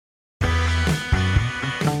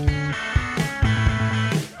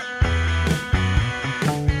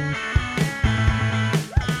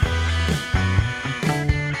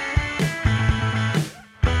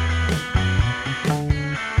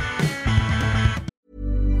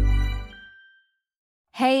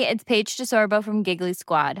 Hey, it's Paige DeSorbo from Giggly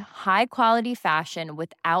Squad. High quality fashion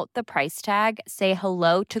without the price tag. Say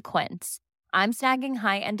hello to Quince. I'm snagging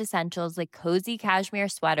high-end essentials like cozy cashmere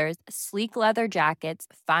sweaters, sleek leather jackets,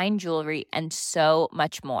 fine jewelry, and so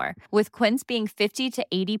much more. With Quince being 50 to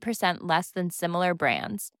 80% less than similar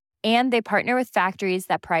brands. And they partner with factories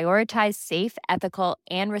that prioritize safe, ethical,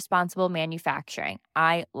 and responsible manufacturing.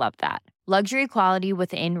 I love that. Luxury quality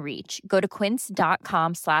within reach. Go to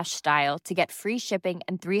quince.com/style to get free shipping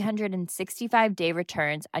and 365-day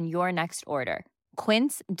returns on your next order.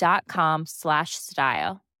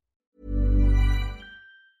 Quince.com/style.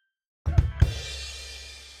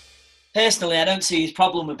 Personally, I don't see his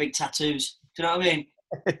problem with big tattoos. Do you know what I mean?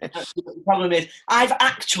 The problem is,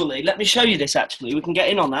 let me show you this actually. We can get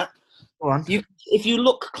in on that. Go on. If you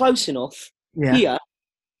look close enough here,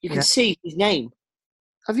 you can see his name.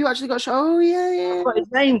 Have you actually got Oh, yeah. I've got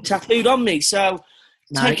his name tattooed on me, so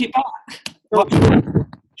take it back.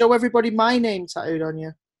 Show everybody my name tattooed on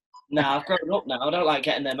you. No, I've grown up now. I don't like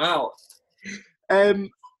getting them out.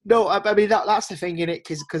 No, I mean, that's the thing, innit?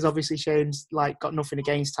 Because obviously Shane's like got nothing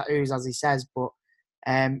against tattoos, as he says, but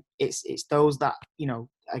it's those that, you know,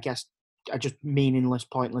 I guess are just meaningless,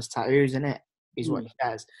 pointless tattoos, innit? Is what he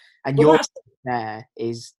says. And your there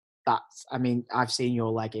is that. I mean, I've seen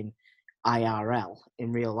your leg in IRL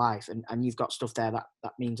in real life, and you've got stuff there that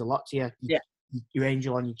means a lot to you. Yeah. Your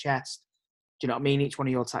angel on your chest. Do you know what I mean? Each one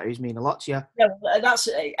of your tattoos mean a lot to you. Yeah, that's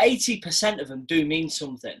 80% of them do mean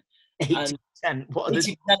something. 80%. What are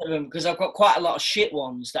 80% of them, because I've got quite a lot of shit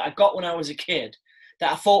ones that I got when I was a kid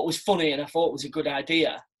that I thought was funny and I thought was a good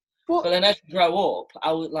idea. But then as you grow up,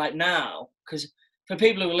 I would like now, because for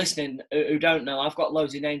people who are listening who don't know, I've got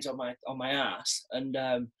loads of names on my ass, and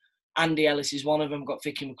Andy Ellis is one of them. I've got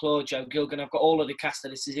Vicky McClure, Joe Gilgan. I've got all of the cast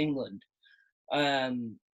of This Is England.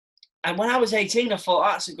 And when I was 18, I thought,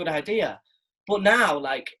 that's a good idea. But now,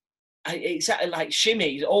 like, it's like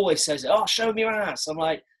Shimmy always says, "Oh, show me your ass." I'm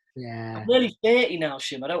like, yeah, I'm nearly 30 now,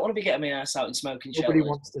 Shim. I don't want to be getting my ass out and smoking. Nobody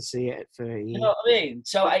wants to see it at 30. You know what I mean?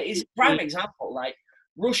 So it's a prime example, like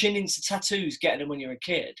rushing into tattoos, getting them when you're a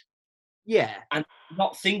kid. Yeah. And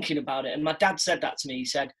not thinking about it. And my dad said that to me.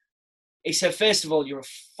 He said, first of all, you're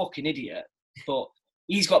a fucking idiot, but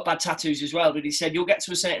he's got bad tattoos as well. But he said, you'll get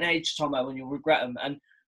to a certain age, Tomo, and you'll regret them. And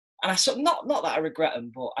I said, not that I regret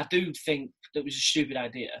them, but I do think that was a stupid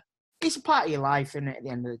idea. It's a part of your life, isn't it, at the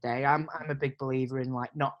end of the day? I'm a big believer in,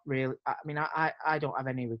 like, not really... I mean, I don't have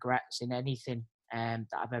any regrets in anything that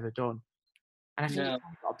I've ever done. And I think it's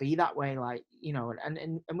got to be that way, like, you know,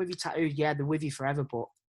 and with your tattoos, yeah, they're with you forever, but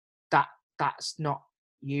that's not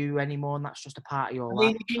you anymore, and that's just a part of your life. I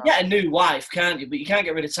mean, you can get a new wife, can't you? But you can't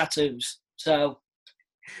get rid of tattoos, so...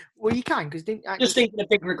 Well, you can, because... Just thinking of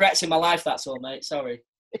big regrets in my life, that's all, mate. Sorry.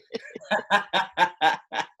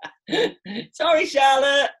 Sorry,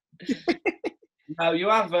 Charlotte. No, you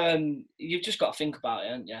have. You've just got to think about it,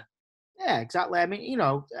 haven't you? Yeah, exactly. I mean, you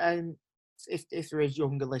know, if there is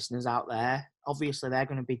younger listeners out there, obviously they're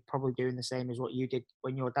going to be probably doing the same as what you did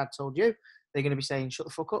when your dad told you. They're going to be saying, "Shut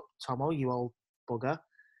the fuck up, Tomo, you old bugger.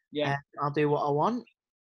 Yeah, I'll do what I want."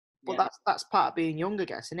 But that's part of being young, I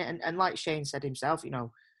guess, isn't it? And like Shane said himself, you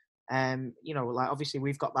know, like obviously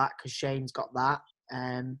we've got that because Shane's got that.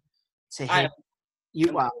 To him, I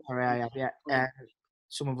have, yeah.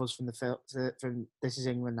 Some of us from from This Is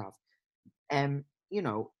England have. You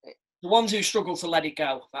know, the ones who struggle to let it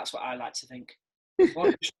go. That's what I like to think. The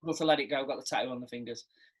ones who struggle to let it go got the tattoo on the fingers.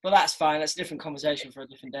 But that's fine. That's a different conversation for a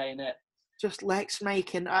different day, isn't it? Just Lex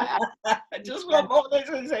making. I just want more This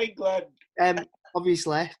Is England.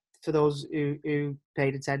 Obviously, for those who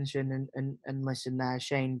paid attention and listened there,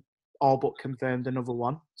 Shane all but confirmed another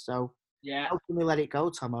one. So yeah, how can we let it go,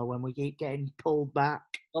 Tomo, when we keep getting pulled back?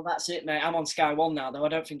 Well, that's it, mate. I'm on Sky One now, though. I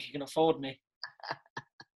don't think you can afford me.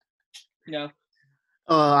 you know.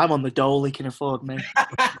 Oh, I'm on the dole. He can afford me.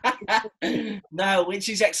 No, which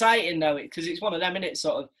is exciting though, because it's one of them, innit?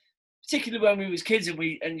 Sort of, particularly when we was kids and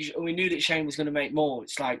we knew that Shane was going to make more.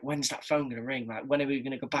 It's like, when's that phone going to ring? Like, when are we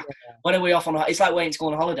going to go back? Yeah. When are we off on? It's like waiting to go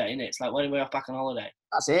on holiday, isn't it? It's like, when are we off back on holiday?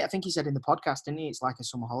 That's it. I think he said in the podcast, didn't he? It's like a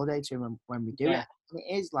summer holiday to him when we do it. And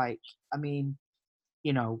it is like, I mean,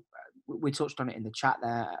 you know, we touched on it in the chat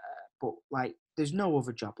there, but like, there's no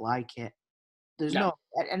other job like it. There's no,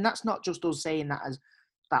 and that's not just us saying that as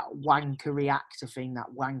that wankery actor thing that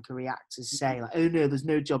wankery actors say, like, oh no, there's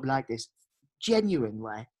no job like this.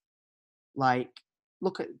 Genuinely, like,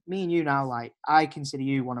 look at me and you now. Like, I consider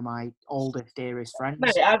you one of my oldest, dearest friends.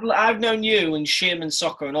 Mate, I've known you and Shim and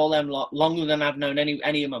Soccer and all them lot longer than I've known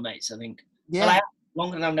any of my mates. I think. Yeah. Like,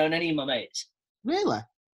 longer than I've known any of my mates. Really?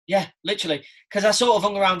 Yeah, literally. Because I sort of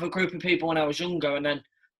hung around with a group of people when I was younger, and then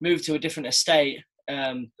moved to a different estate.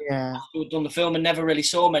 After we'd done the film and never really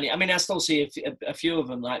saw many. I mean, I still see a few of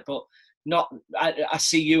them, like, but not. I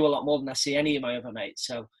see you a lot more than I see any of my other mates.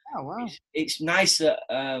 So, oh wow, it's nice that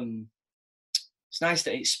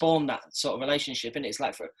it spawned that sort of relationship, and it's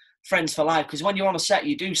like for friends for life. Because when you're on a set,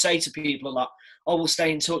 you do say to people a lot, "Oh, we'll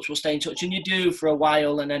stay in touch," and you do for a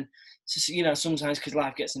while, and then you know, sometimes because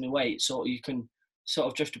life gets in the way, so you can sort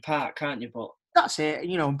of drift apart, can't you? But that's it,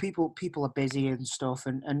 you know, and people are busy and stuff,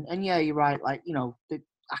 and yeah, you're right. Like, you know,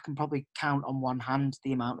 I can probably count on one hand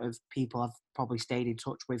the amount of people I've probably stayed in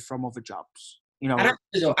touch with from other jobs. You know, and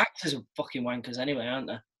actors are fucking wankers anyway, aren't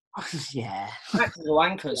they? Yeah, actors are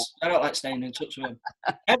wankers. I don't like staying in touch with them.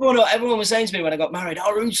 Everyone was saying to me when I got married,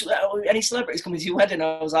 "Oh, any celebrities coming to your wedding?"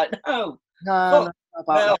 I was like, "No, I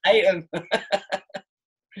hate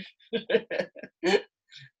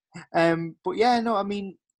them." But yeah, no, I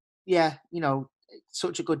mean, yeah, you know,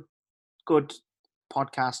 such a good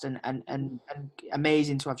podcast and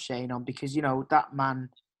amazing to have Shane on, because, you know, that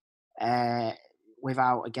man,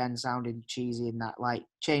 without again sounding cheesy and that, like,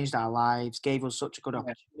 changed our lives, gave us such a good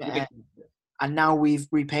opportunity, and now we've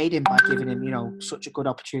repaid him by giving him, you know, such a good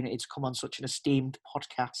opportunity to come on such an esteemed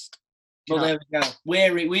podcast. Well, there we go.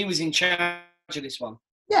 We was in charge of this one.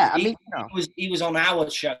 Yeah, I mean, you know, he was on our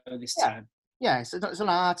show this time. Yeah, so it's on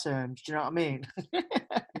our terms. Do you know what I mean?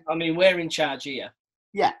 I mean, we're in charge here.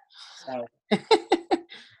 Yeah. So.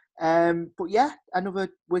 But yeah, another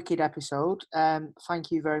wicked episode.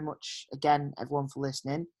 Thank you very much again, everyone, for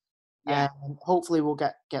listening. Yeah. Hopefully we'll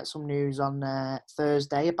get some news on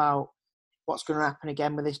Thursday about what's going to happen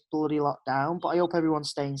again with this bloody lockdown. But I hope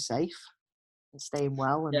everyone's staying safe and staying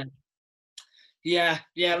well. And yeah,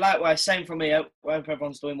 likewise. Same for me. I hope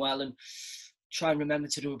everyone's doing well, and try and remember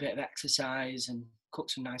to do a bit of exercise and cook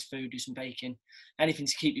some nice food, do some baking, anything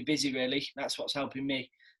to keep you busy, really. That's what's helping me.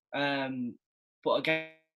 But again,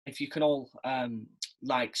 if you can all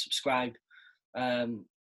like, subscribe,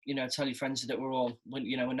 you know, tell your friends that we're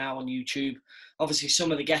now on YouTube. Obviously,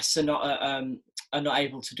 some of the guests are not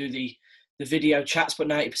able to do the video chats, but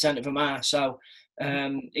 90% of them are. So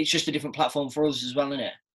it's just a different platform for us as well, isn't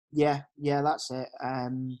it? Yeah, that's it.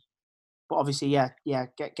 But obviously, get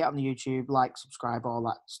on the YouTube, like, subscribe, all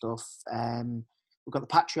that stuff. We've got the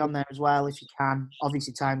Patreon there as well, if you can.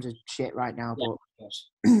 Obviously, times are shit right now, but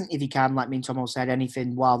if you can, like me and Tomo said,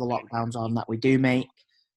 anything while the lockdown's on that we do make,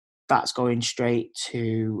 that's going straight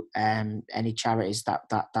to any charities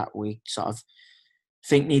that we sort of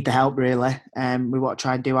think need the help, really. We want to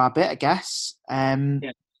try and do our bit, I guess.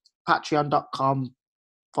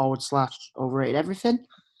 Patreon.com/overrated everything.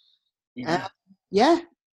 Yeah.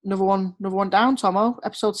 Another one down, Tomo.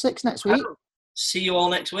 Episode 6 next week. See you all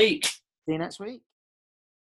next week. See you next week.